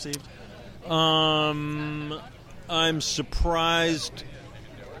book's been received? I'm surprised.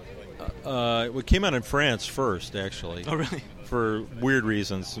 It came out in France first, actually. Oh, really? For weird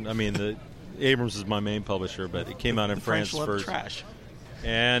reasons. I mean, Abrams is my main publisher, but it came out in France French first. Love trash.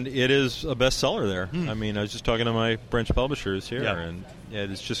 And it is a bestseller there. I mean, I was just talking to my French publishers here, Yeah. and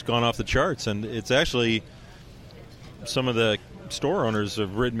it's just gone off the charts. And it's actually, some of the store owners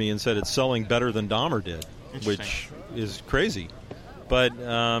have written me and said it's selling better than Dahmer did, which is crazy. But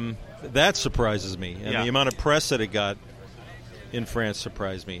that surprises me, and the amount of press that it got in France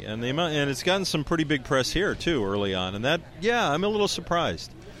surprised me, and it's gotten some pretty big press here too early on, and that I'm a little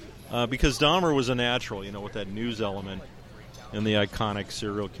surprised because Dahmer was a natural, with that news element and the iconic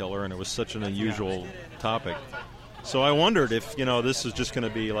serial killer, and it was such an unusual topic. So I wondered if this is just going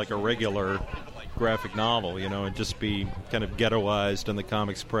to be like a regular graphic novel, and just be kind of ghettoized in the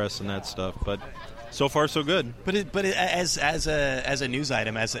comics press and that stuff, but. So far, so good. But as a news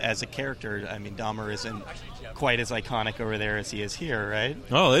item, as a character, I mean, Dahmer isn't quite as iconic over there as he is here, right?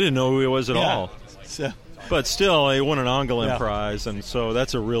 Oh, they didn't know who he was at all. So, but still, he won an Angoulême Prize, and so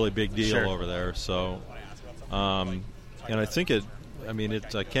that's a really big deal over there. So, and I think I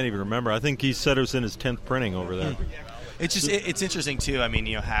can't even remember. I think he said it was in his 10th printing over there. It's just it's interesting too. I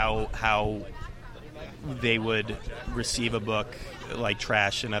mean, how they would receive a book like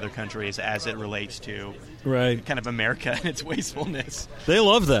trash in other countries as it relates to kind of America and its wastefulness. They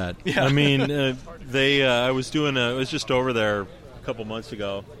love that. Yeah. I mean, I was just over there a couple months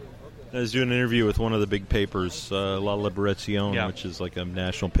ago. I was doing an interview with one of the big papers, La Liberación, which is like a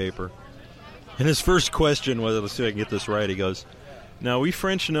national paper. And his first question was, let's see if I can get this right, he goes, now we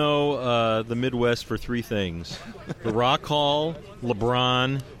French know the Midwest for three things: the Rock Hall,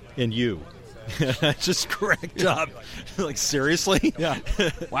 LeBron, and you. I just cracked up. Like, seriously? Yeah.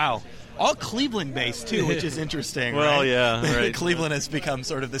 Wow. All Cleveland-based, too, which is interesting, well, right? yeah, right. Cleveland has become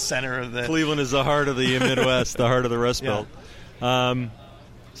sort of the center of the... Cleveland is the heart of the Midwest, the heart of the Rust Belt.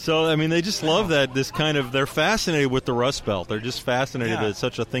 So, I mean, they just love that, they're fascinated with the Rust Belt. They're just fascinated that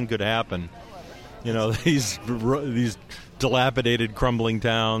such a thing could happen. These dilapidated, crumbling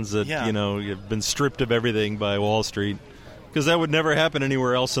towns that, have been stripped of everything by Wall Street. Because that would never happen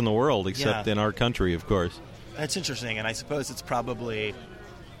anywhere else in the world except in our country, of course. That's interesting, and I suppose it's probably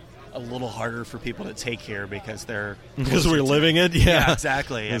a little harder for people to take here because they're because we're living it. Yeah,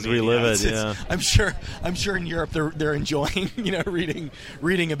 exactly. As we live it. Yeah, I'm sure in Europe they're enjoying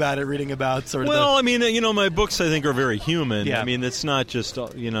reading about sort of. Well, I mean, my books I think are very human. Yeah. I mean, it's not just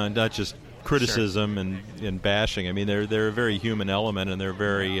not just criticism and bashing. I mean, they're a very human element, and they're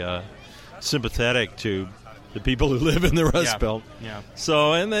very sympathetic to the people who live in the Rust Belt. Yeah.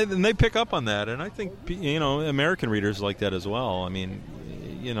 So, and they pick up on that, and I think American readers like that as well. I mean,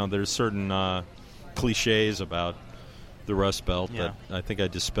 there's certain cliches about the Rust Belt that I think I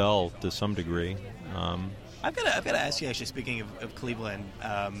dispel to some degree. I've got to ask you, actually, speaking of Cleveland,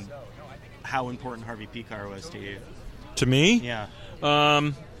 how important Harvey Pekar was to you. To me? Yeah.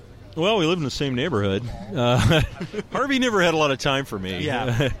 Well, we live in the same neighborhood. Harvey never had a lot of time for me.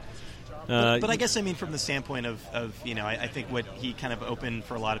 Yeah. But I guess, from the standpoint of I think what he kind of opened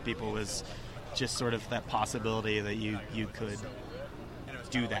for a lot of people was just sort of that possibility that you could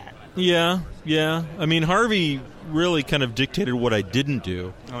do that. Yeah. I mean, Harvey really kind of dictated what I didn't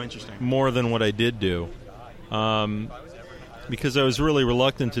do. Oh, interesting. More than what I did do. Because I was really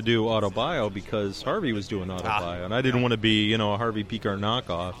reluctant to do autobio because Harvey was doing autobio, and I didn't want to be, a Harvey Pekar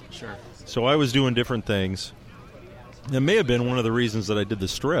knockoff. Sure. So I was doing different things. It may have been one of the reasons that I did the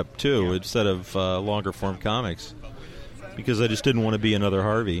strip, too, instead of longer-form comics, because I just didn't want to be another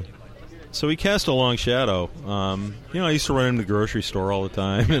Harvey. So he cast a long shadow. I used to run him to the grocery store all the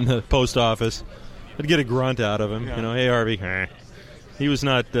time, in the post office. I'd get a grunt out of him, hey, Harvey. He was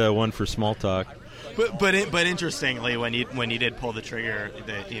not one for small talk. But interestingly, when you did pull the trigger,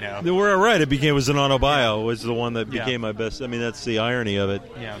 They were right. It was an autobio. Was the one that became my best. I mean, that's the irony of it.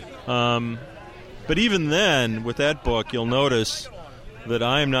 Yeah. But even then, with that book, you'll notice that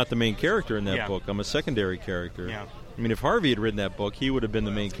I am not the main character in that book. I'm a secondary character. Yeah. I mean, if Harvey had written that book, he would have been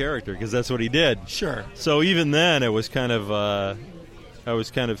the main character because that's what he did. Sure. So even then, it was kind of I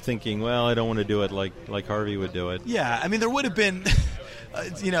was kind of thinking, well, I don't want to do it like Harvey would do it. Yeah, I mean, there would have been,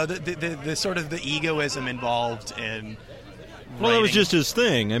 the sort of the egoism involved in. Well, that was just his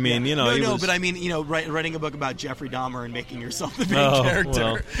thing. I mean, but I mean, writing a book about Jeffrey Dahmer and making yourself the main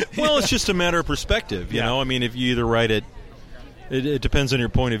character. Well, it's just a matter of perspective. You know, I mean, if you either write it, it depends on your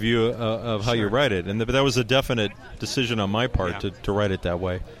point of view of how you write it, but that was a definite decision on my part to write it that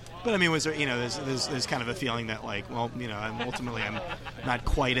way. But I mean, was there, there's kind of a feeling that ultimately I'm not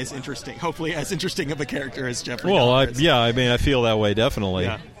quite as interesting, hopefully as interesting of a character as Jeffrey Dahmer is. I mean, I feel that way definitely.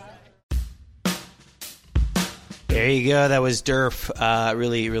 Yeah. There you go. That was Derf.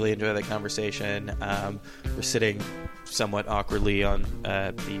 Really, really enjoyed that conversation. We're sitting somewhat awkwardly on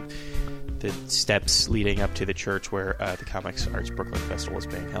the steps leading up to the church where the Comics Arts Brooklyn Festival is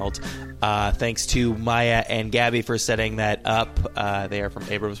being held. Thanks to Maya and Gabby for setting that up. They are from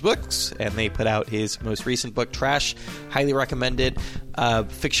Abrams Books, and they put out his most recent book, Trash. Highly recommended.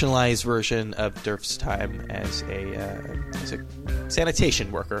 Fictionalized version of Derf's time as a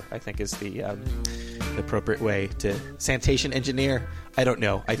sanitation worker, I think is the appropriate way to sanitation engineer. I don't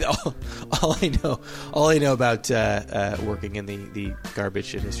know. All I know about working in the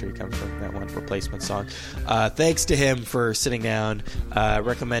garbage industry comes from that one replacement song. Thanks to him for sitting down.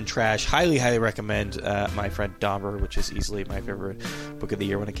 Recommend Trash. Highly recommend My Friend Dahmer, which is easily my favorite book of the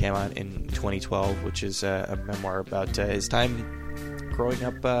year when it came out in 2012, which is a memoir about his time growing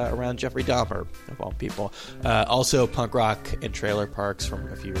up around Jeffrey Dahmer, of all people. Also, Punk Rock and Trailer Parks from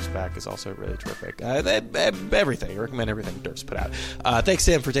a few years back is also really terrific. Everything. I recommend everything Derf's put out. Thanks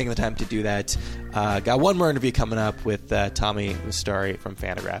to him for taking the time to do that. Got one more interview coming up with Tommy Mastari from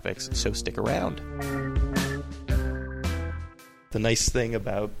Fantagraphics, so stick around. The nice thing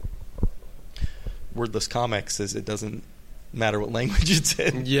about wordless comics is it doesn't matter what language it's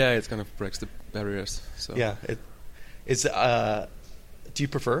in. Yeah, it kind of breaks the barriers. So. Yeah, it's... do you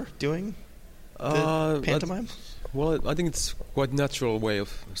prefer doing the pantomime? Well, I think it's quite natural way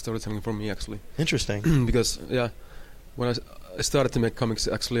of storytelling for me, actually. Interesting. Because, when I started to make comics,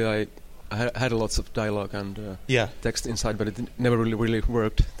 actually, I had lots of dialogue and text inside, but it never really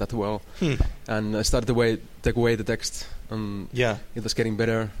worked that well. And I started to take away the text, and it was getting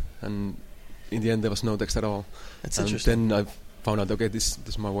better, and in the end, there was no text at all. That's and interesting. Then I found out, okay, this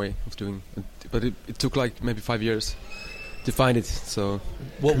is my way of doing it. But it took like maybe 5 years to find it. So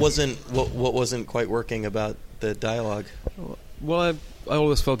what wasn't quite working about the dialogue? Well, I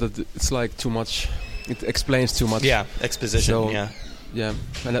always felt that it's like too much. It explains too much. Yeah, exposition. So, yeah,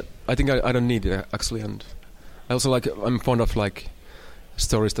 and I think I don't need it actually. And I also I'm fond of like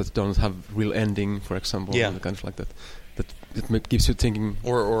stories that don't have real ending, for example. Yeah, kind of like that. That gives you thinking.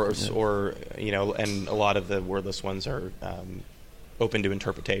 Or and a lot of the wordless ones are. Open to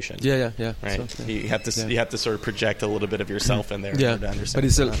interpretation. Yeah. Right. So, you have to sort of project a little bit of yourself in there. Yeah, to understand. But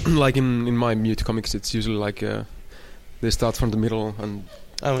it's like in my Mute comics, it's usually like they start from the middle and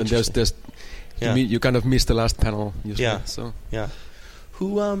there's you kind of miss the last panel usually. Yeah. So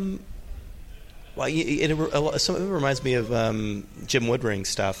who some of it reminds me of Jim Woodring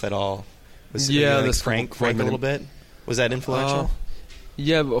stuff at all. That's Frank a little bit. Was that influential?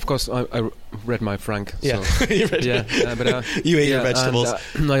 Yeah, of course. I read my Frank. Yeah, so. but you ate your vegetables.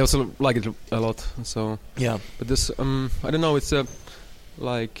 And, I also like it a lot. So but this I don't know. It's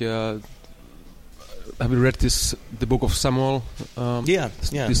like have you read the Book of Samuel?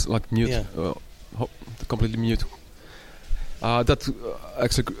 This like Mute, completely Mute. That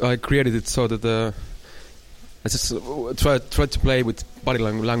actually I created it so that I just tried to play with body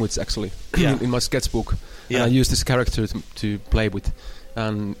language actually in my sketchbook. And I used this character to play with.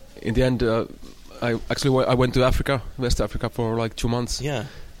 And in the end, I went to Africa, West Africa, for like 2 months. Yeah.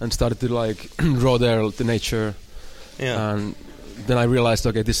 And started to like draw there the nature. Yeah. And then I realized,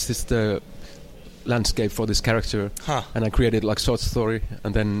 okay, this is the landscape for this character. Huh. And I created like short story.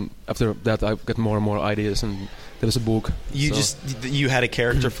 And then after that, I got more and more ideas. And there was a book. You had a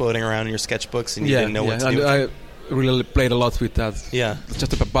character floating around in your sketchbooks, and you didn't know what to do. And I really played a lot with that. Yeah.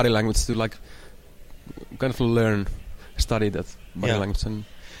 Just about body language to like kind of study that body language, and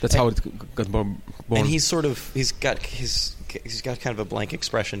that's how it got born. And he's got kind of a blank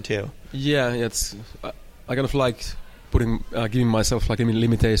expression too. Yeah, it's I kind of like giving myself like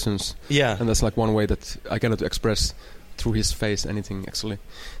limitations. Yeah, and that's like one way that I cannot express through his face anything actually.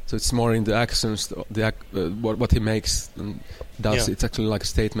 So it's more in the actions, what he makes and does. Yeah. It's actually like a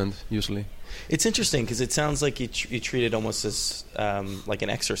statement usually. It's interesting because it sounds like you treat it almost as like an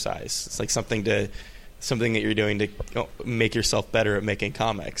exercise. It's like something that you're doing to make yourself better at making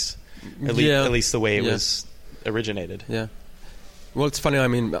comics. At least the way it was originated. Yeah. Well, it's funny. I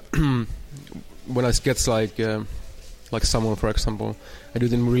mean, when I sketch like someone, for example, I do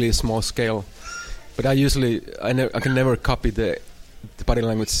it in really small scale. But I can never copy the body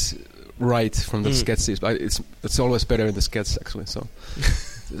language right from the sketches. But it's always better in the sketch actually. So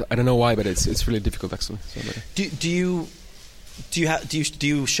I don't know why, but it's really difficult actually. So, Do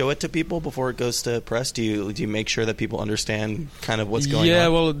you show it to people before it goes to press? Do you make sure that people understand kind of what's going on? Yeah,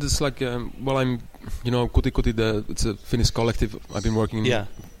 well, it's like I'm Kuti Kuti. It's a Finnish collective I've been working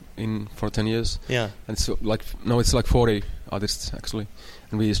in for 10 years. Yeah, and so it's like 40 artists actually,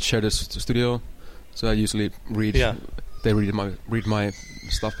 and we share this studio. So I usually read they read my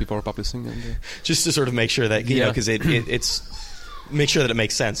stuff before publishing, and just to sort of make sure that you know, because it's make sure that it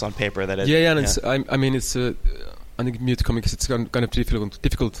makes sense on paper. That it, and it's I mean it's I think Mute Comics, it's kind of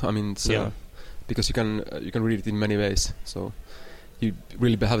difficult. I mean, it's, because you can read it in many ways. So you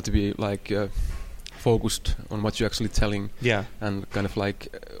really have to be like focused on what you're actually telling. Yeah. And kind of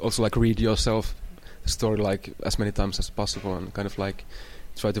like also like read yourself the story like as many times as possible, and kind of like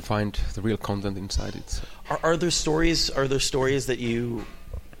try to find the real content inside it. So. Are there stories that you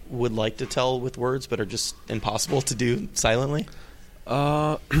would like to tell with words but are just impossible to do silently?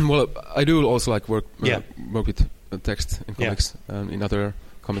 Well, I do also like work with text in comics and in other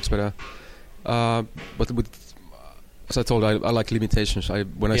comics, but with, as I told, I like limitations.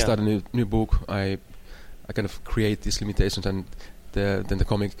 When I start a new book, I kind of create these limitations, and then the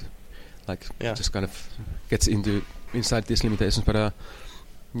comic just kind of gets inside these limitations. But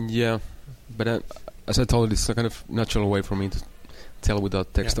as I told, it's a kind of natural way for me to tell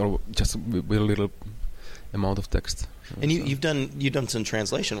without text or just with a little amount of text. And you've done some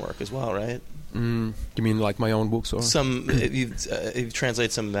translation work as well, right? You mean like my own books, or some? You've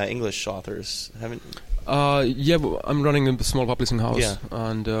translated some English authors, haven't? I'm running a small publishing house,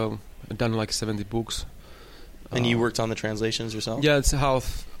 and I've done like 70 books. And you worked on the translations yourself? Yeah, it's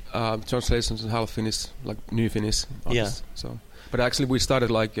half translations and half Finnish, like new Finnish artists. So, but actually we started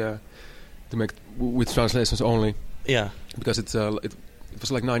like to make with translations only. Yeah. Because it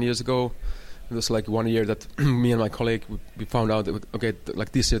was like 9 years ago. It was like 1 year that me and my colleague we found out that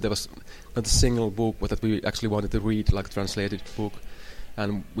like this year there was not a single book that we actually wanted to read, like translated book,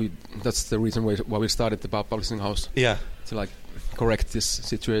 and that's the reason why we started the publishing house. Yeah. To like correct this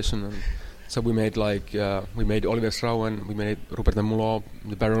situation, and so we made we made Oliver Strauen, we made Rupert and Mulot,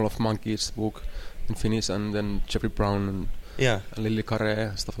 The Barrel of Monkeys book in Finnish, and then Jeffrey Brown and Lily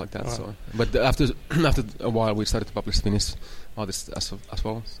Carré, stuff like that. Wow. So, but after a while, we started to publish Finnish artists as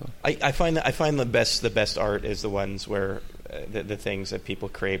well. So. I find the best art is the ones where the things that people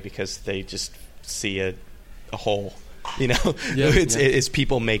create because they just see a whole, you know. It's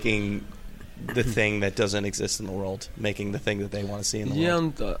people making the thing that doesn't exist in the world, making the thing that they want to see in the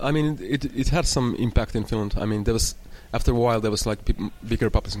world. Yeah, and I mean it had some impact in Finland. I mean there was after a while there was like bigger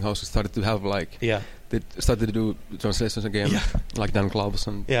publishing houses started to have like they started to do translations again, like Dan Klaus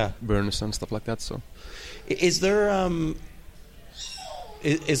and Burns and stuff like that. So, is there an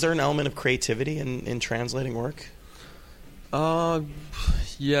element of creativity in translating work?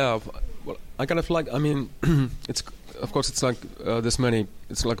 Yeah. Well, I kind of like. I mean, it's of course it's like there's many.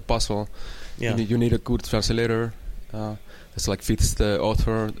 It's like a puzzle. Yeah. You need a good translator. It's like fits the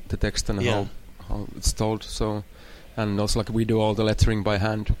author, the text, and how it's told. So. And also, like we do all the lettering by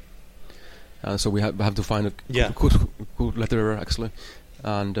hand, so we have to find a good letterer actually,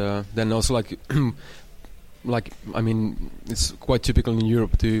 and then also like I mean it's quite typical in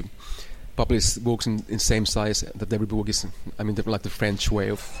Europe to publish books in same size that every book is. I mean like the French way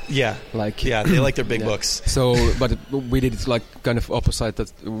of they like their big books. So, but we did it like kind of opposite, that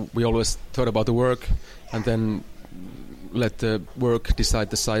we always thought about the work and then let the work decide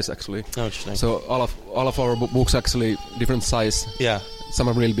the size actually. Oh, interesting. So all of our books actually different size. Yeah. Some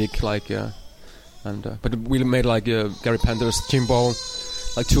are really big, like but we made like Gary Panter's Jimbo,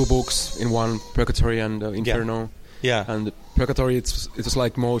 like 2 books in one, Purgatory and Inferno. Yeah. And Purgatory, it was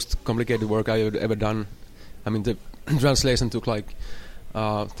like most complicated work I've ever done. I mean the translation took like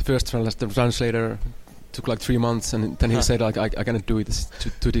the first translator took like 3 months, and then he said like I cannot do it. It's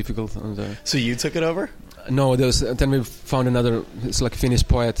too difficult. And, so you took it over? No, then we found another. It's like a Finnish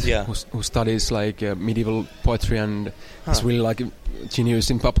poet who studies like medieval poetry and is really like a genius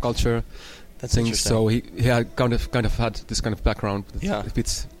in pop culture. That's interesting. So he had kind of had this kind of background that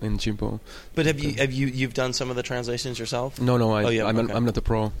fits in Jimbo. But you've done some of the translations yourself? No, I'm not a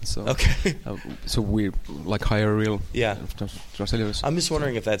pro. So so we like hire real translators. I'm just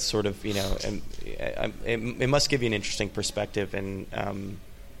wondering if that's sort of it must give you an interesting perspective and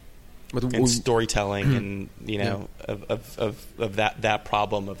storytelling and of that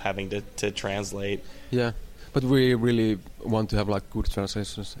problem of having to translate. Yeah, but we really want to have like good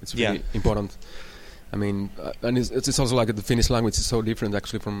translations. It's really important. I mean, and it's also like the Finnish language is so different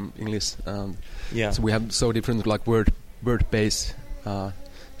actually from English. So we have so different like word base.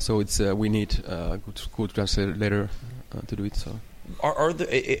 So it's we need a good translator to do it. So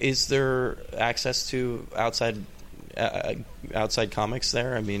is there access to outside comics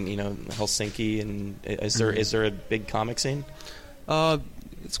there? I mean, Helsinki, and is there a big comic scene?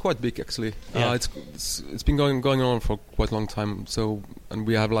 It's quite big actually. It's been going on for quite a long time. So, and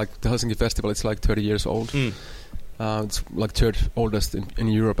we have like the Helsinki Festival. It's like 30 years old. It's like third oldest in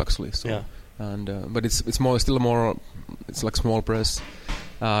Europe actually. So, and but it's still more. It's like small press.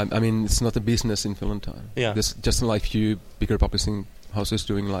 I mean, it's not a business in Finland. There's just like few bigger publishing houses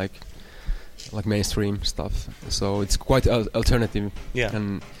doing like mainstream stuff. So it's quite alternative.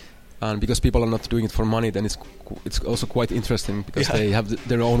 Yeah. And because people are not doing it for money, then it's also quite interesting because they have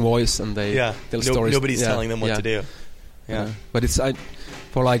their own voice and they tell stories. Nobody's telling them what to do. Yeah. But it's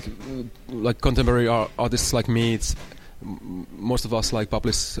for like contemporary artists like me. It's most of us like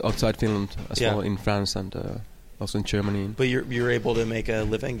publish outside Finland as well, in France and also in Germany. But you're able to make a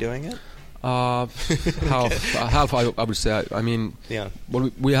living doing it? Half I would say. I mean,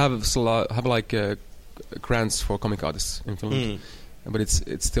 well, we have like grants for comic artists in Finland, but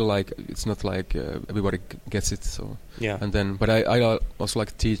it's still like it's not like everybody gets it. So and then, but I also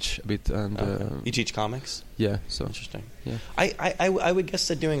like teach a bit and you teach comics. Yeah, so interesting. Yeah, I would guess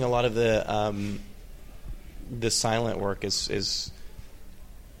that doing a lot of the silent work is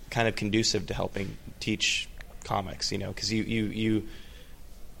kind of conducive to helping teach comics, because you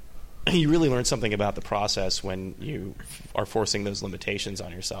really learn something about the process when you are forcing those limitations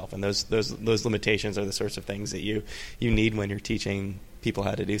on yourself, and those limitations are the sorts of things that you need when you're teaching people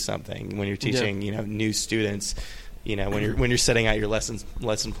how to do something. When you're teaching new students, when you're setting out your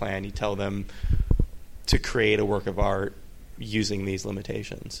lesson plan, you tell them to create a work of art using these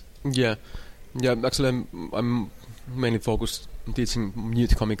limitations. Yeah. Actually, I'm mainly focused on teaching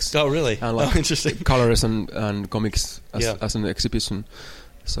nude comics. Oh, really? And like interesting. Colors and comics as an exhibition.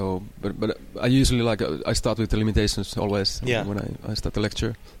 So, but I usually I start with the limitations always when I start the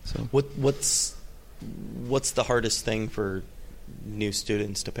lecture. So what's the hardest thing for new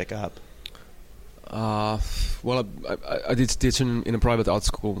students to pick up? Well, I did teach in a private art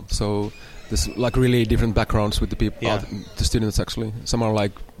school, so there's like really different backgrounds with the people, the students actually. Some are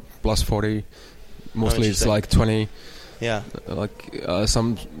like plus 40, mostly it's like 20. Yeah.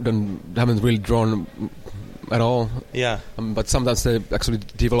 Some haven't really drawn at all. Yeah. But sometimes they actually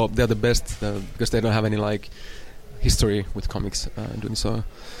develop. They're the best because they don't have any like history with comics doing so.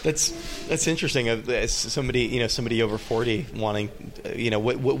 That's interesting. As somebody over 40 wanting,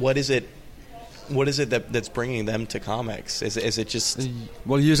 what is it? What is it that's bringing them to comics? Is it just?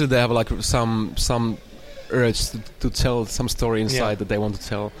 Well, usually they have like some urge to tell some story inside that they want to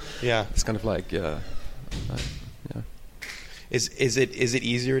tell. Yeah. It's kind of like Is it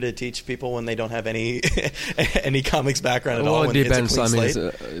easier to teach people when they don't have any any comics background at all? Well, it depends.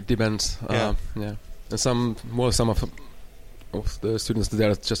 It depends. Yeah. And some of the students they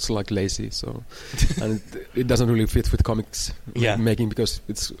are just like lazy, so and it doesn't really fit with comics making because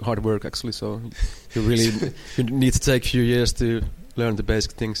it's hard work actually. So you need to take a few years to learn the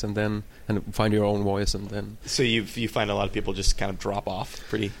basic things and find your own voice and then. So you find a lot of people just kind of drop off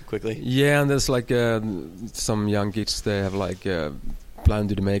pretty quickly. Yeah, and there's like some young kids they have like plan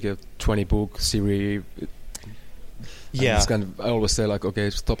to make a 20-book series. Yeah, it's kind of, I always say like, okay,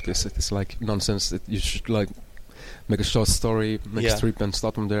 stop this. It's like nonsense. You should like make a short story, make a strip, and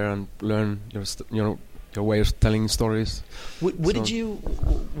start from there and learn your way of telling stories. What were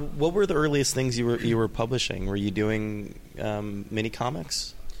the earliest things you were publishing? Were you doing mini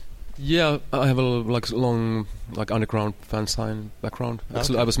comics? Yeah, I have a long underground fanzine background.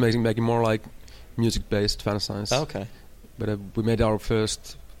 Actually, I was making more like music-based fanzines. Okay. But we made our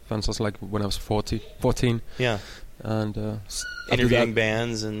first fanzines like when I was 14. Yeah. And interviewing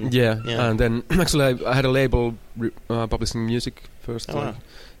bands and and then actually I had a label publishing music first.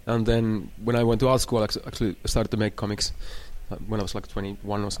 And then when I went to art school, I actually started to make comics when I was like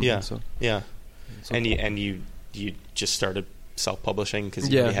 21 or something. Yeah. So. So and you just started self-publishing because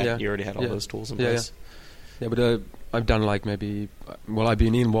you already had all those tools in place. Yeah, but I've done like I've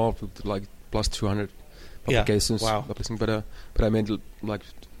been involved with like plus 200 publications publishing, but I made like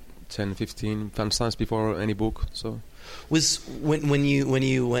 10-15 fanzines before any book. So was when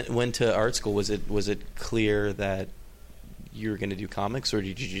you went to art school, was it clear that you were going to do comics, or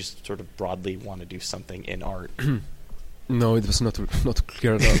did you just sort of broadly want to do something in art? No, it was not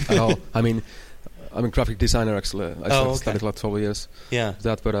clear at all. I mean, I'm a graphic designer actually. I studied like 12 years. Yeah.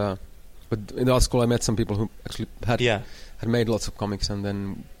 That, but in art school I met some people who actually had made lots of comics, and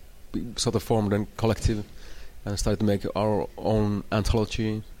then we sort of formed a collective and started to make our own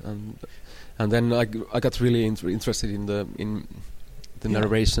anthology, and then I got really interested in the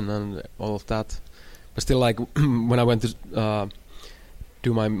narration and all of that. But still, like when I went to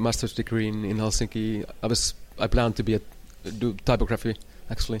do my master's degree in Helsinki, I planned to do typography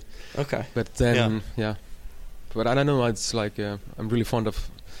actually. Okay. But then but I don't know. It's like I'm really fond of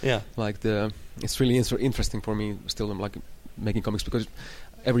like it's really interesting for me still. I'm like making comics because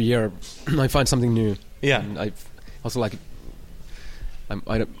every year I find something new. Yeah. And I also like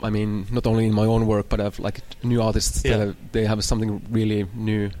I mean, not only in my own work, but I have like new artists that they have something really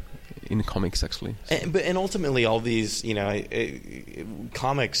new in comics, actually. And ultimately, all these,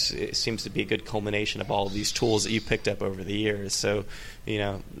 comics seems to be a good culmination of all of these tools that you picked up over the years. So,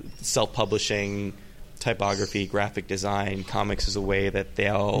 self-publishing, typography, graphic design, comics is a way that they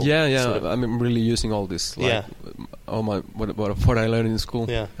all. I'm really using all this. All my what I learned in school.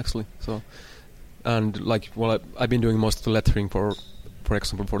 Actually. So, and I've been doing most of the lettering for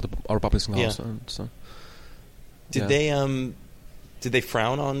example, for our publishing house. And so. Did they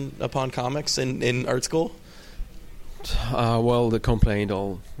frown upon comics in art school? They complained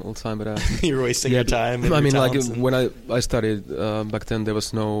all the time, but you were wasting your time. When I studied back then, there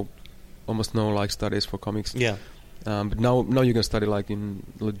was almost no studies for comics. Yeah. But now you can study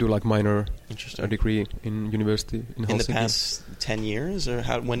do minor degree in university in Helsinki. In the past 10 years, or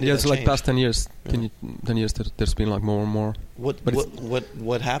when did that change? Past 10 years. 10 years. There's been more and more.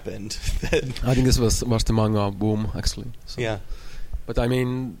 What happened? I think this was the manga boom, actually. So. Yeah. But I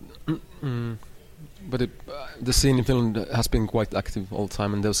mean, the scene in Finland has been quite active all the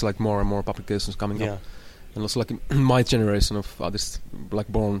time, and there's more and more publications coming up. And also my generation of artists,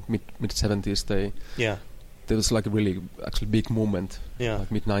 born mid 70s, there was a really actually big movement,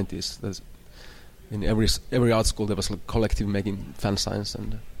 mid 90s. In every art school there was collective making fan signs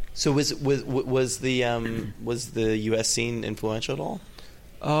and. So was the US scene influential at all?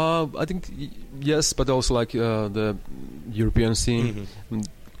 I think yes, but also the European scene. Mm-hmm.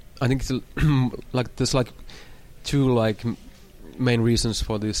 I think it's there's two main reasons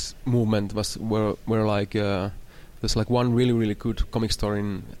for this movement were there's one really really good comic store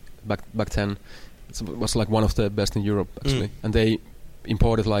in back then. It was one of the best in Europe actually, and they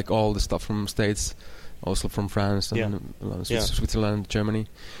imported all the stuff from States, also from France and Switzerland, Germany,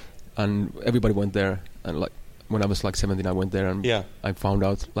 and everybody went there. And when I was 17, I went there and I found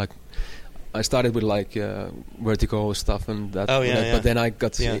out I started with Vertigo stuff and that, but then I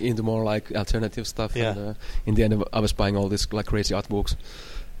got into more alternative stuff. And in the end, I was buying all these crazy art books,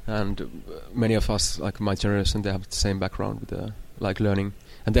 and many of us my generation, they have the same background with learning.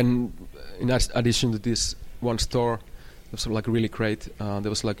 And then in addition to this one store, it was really great. There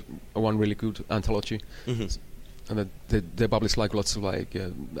was one really good anthology. Mm-hmm. And they publish lots of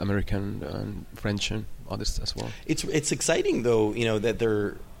American and French artists as well. It's exciting though, that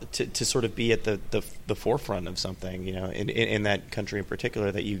they're to sort of be at the forefront of something, in that country in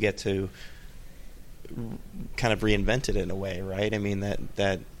particular, that you get to kind of reinvent it in a way, right? I mean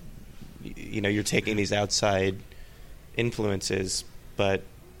that you're taking these outside influences, but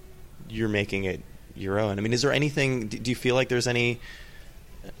you're making it your own. I mean, is there anything? Do you feel like there's any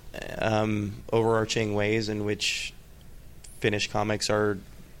overarching ways in which Finnish comics are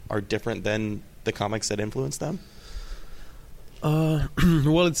different than the comics that influence them?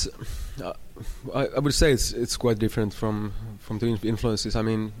 Well, it's I would say it's quite different from the influences. I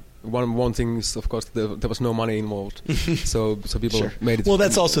mean, one thing is, of course, there was no money involved, so people made it. Well,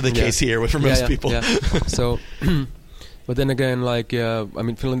 that's also the case here for most people. Yeah. So, but then again, I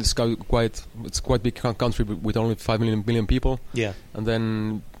mean, Finland is quite big country with only 5 million people. Yeah, and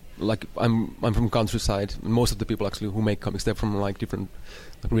then I'm from countryside. Most of the people actually who make comics, they're from different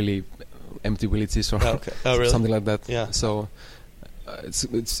really empty villages or really? something like that. Yeah. So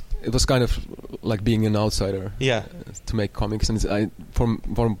it was kind of like being an outsider. Yeah. To make comics, and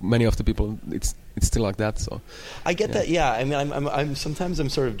for many of the people, it's still like that. So I get that. Yeah. I mean, I'm sometimes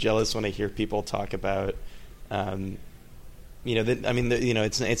sort of jealous when I hear people talk about.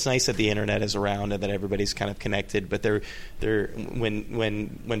 It's nice that the internet is around and that everybody's kind of connected, but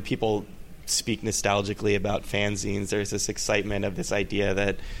when people speak nostalgically about fanzines, there's this excitement of this idea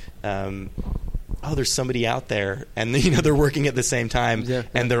that there's somebody out there, and they're working at the same time,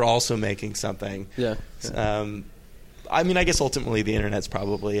 and they're also making something. I mean, I guess ultimately the internet's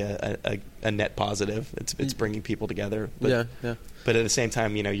probably a net positive. It's bringing people together. But, But at the same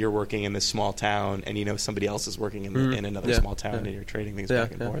time, you're working in this small town, and somebody else is working in another small town, and you're trading things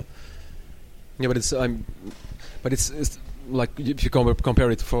back and forth. Yeah, but it's like if you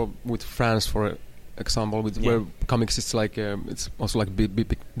compare it with France, for example, where comics is it's also big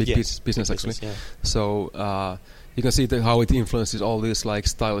business actually. Yeah. So you can see how it influences all these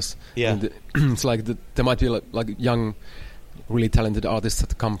styles. Yeah, and it's there might be young, really talented artists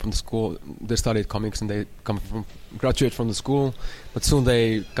that come from the school. They studied comics and they graduate from the school, but soon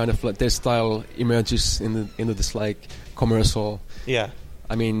they kind of their style emerges into this commercial. Yeah,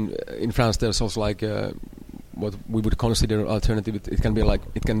 I mean, in France there's also what we would consider alternative. It can be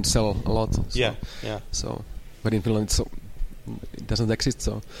it can sell a lot. So, yeah. So, but in Finland it doesn't exist.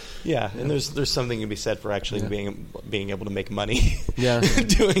 So and there's something to be said for actually being able to make money.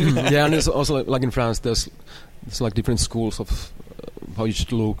 Doing that. Yeah, and there's also like in France, there's like different schools of how you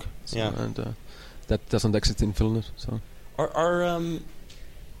should look. So, and that doesn't exist in Finland. So are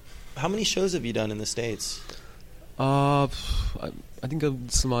how many shows have you done in the States? I think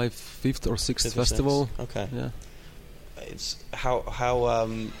it's my 5th or 6th festival. Okay. Yeah. It's how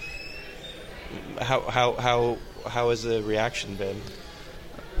has the reaction been?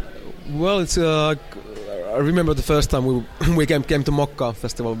 Well, it's I remember the first time we came to Mokka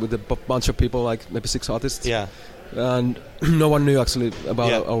Festival with a bunch of people, like maybe 6 artists. Yeah. And no one knew actually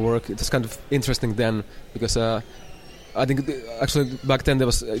about our work. It was kind of interesting then because I think actually back then it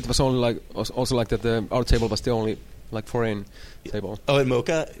was only like also like that our table was the only like foreign table. Oh, at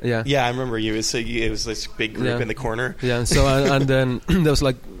Mocha? Yeah. Yeah, I remember you. It was this big group in the corner. Yeah, and so and then there was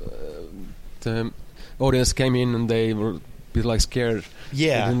like the audience came in and they were a bit like scared.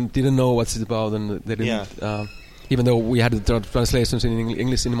 Yeah. They didn't know what's it about, and they didn't. Even though we had the translations in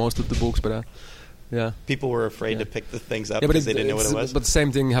English in most of the books, but people were afraid to pick the things up because they didn't know what it was. But the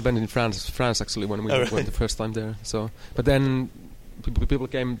same thing happened in France actually when we went the first time there. So, but then people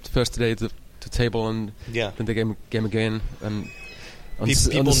came the first day to table, and then they came again, and on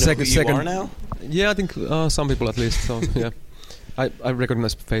people the know who you are now? Yeah, I think some people at least. So I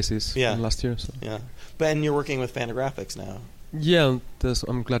recognized faces from last year. So. Yeah, and you're working with Fantagraphics now. Yeah,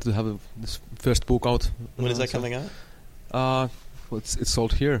 I'm glad to have this first book out. When is that coming out? Well, it's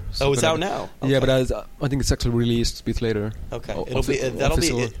sold here. So it's out now. Okay. Yeah, but I think it's actually released a bit later. Okay,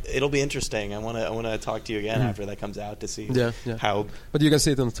 it'll be interesting. I want to talk to you again after that comes out to see how. But you can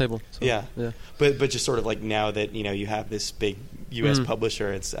see it on the table. So, yeah. But just sort of like now that you have this big U.S.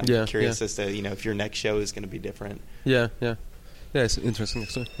 publisher, I'm curious as to if your next show is going to be different. Yeah, it's interesting.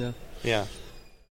 So, yeah.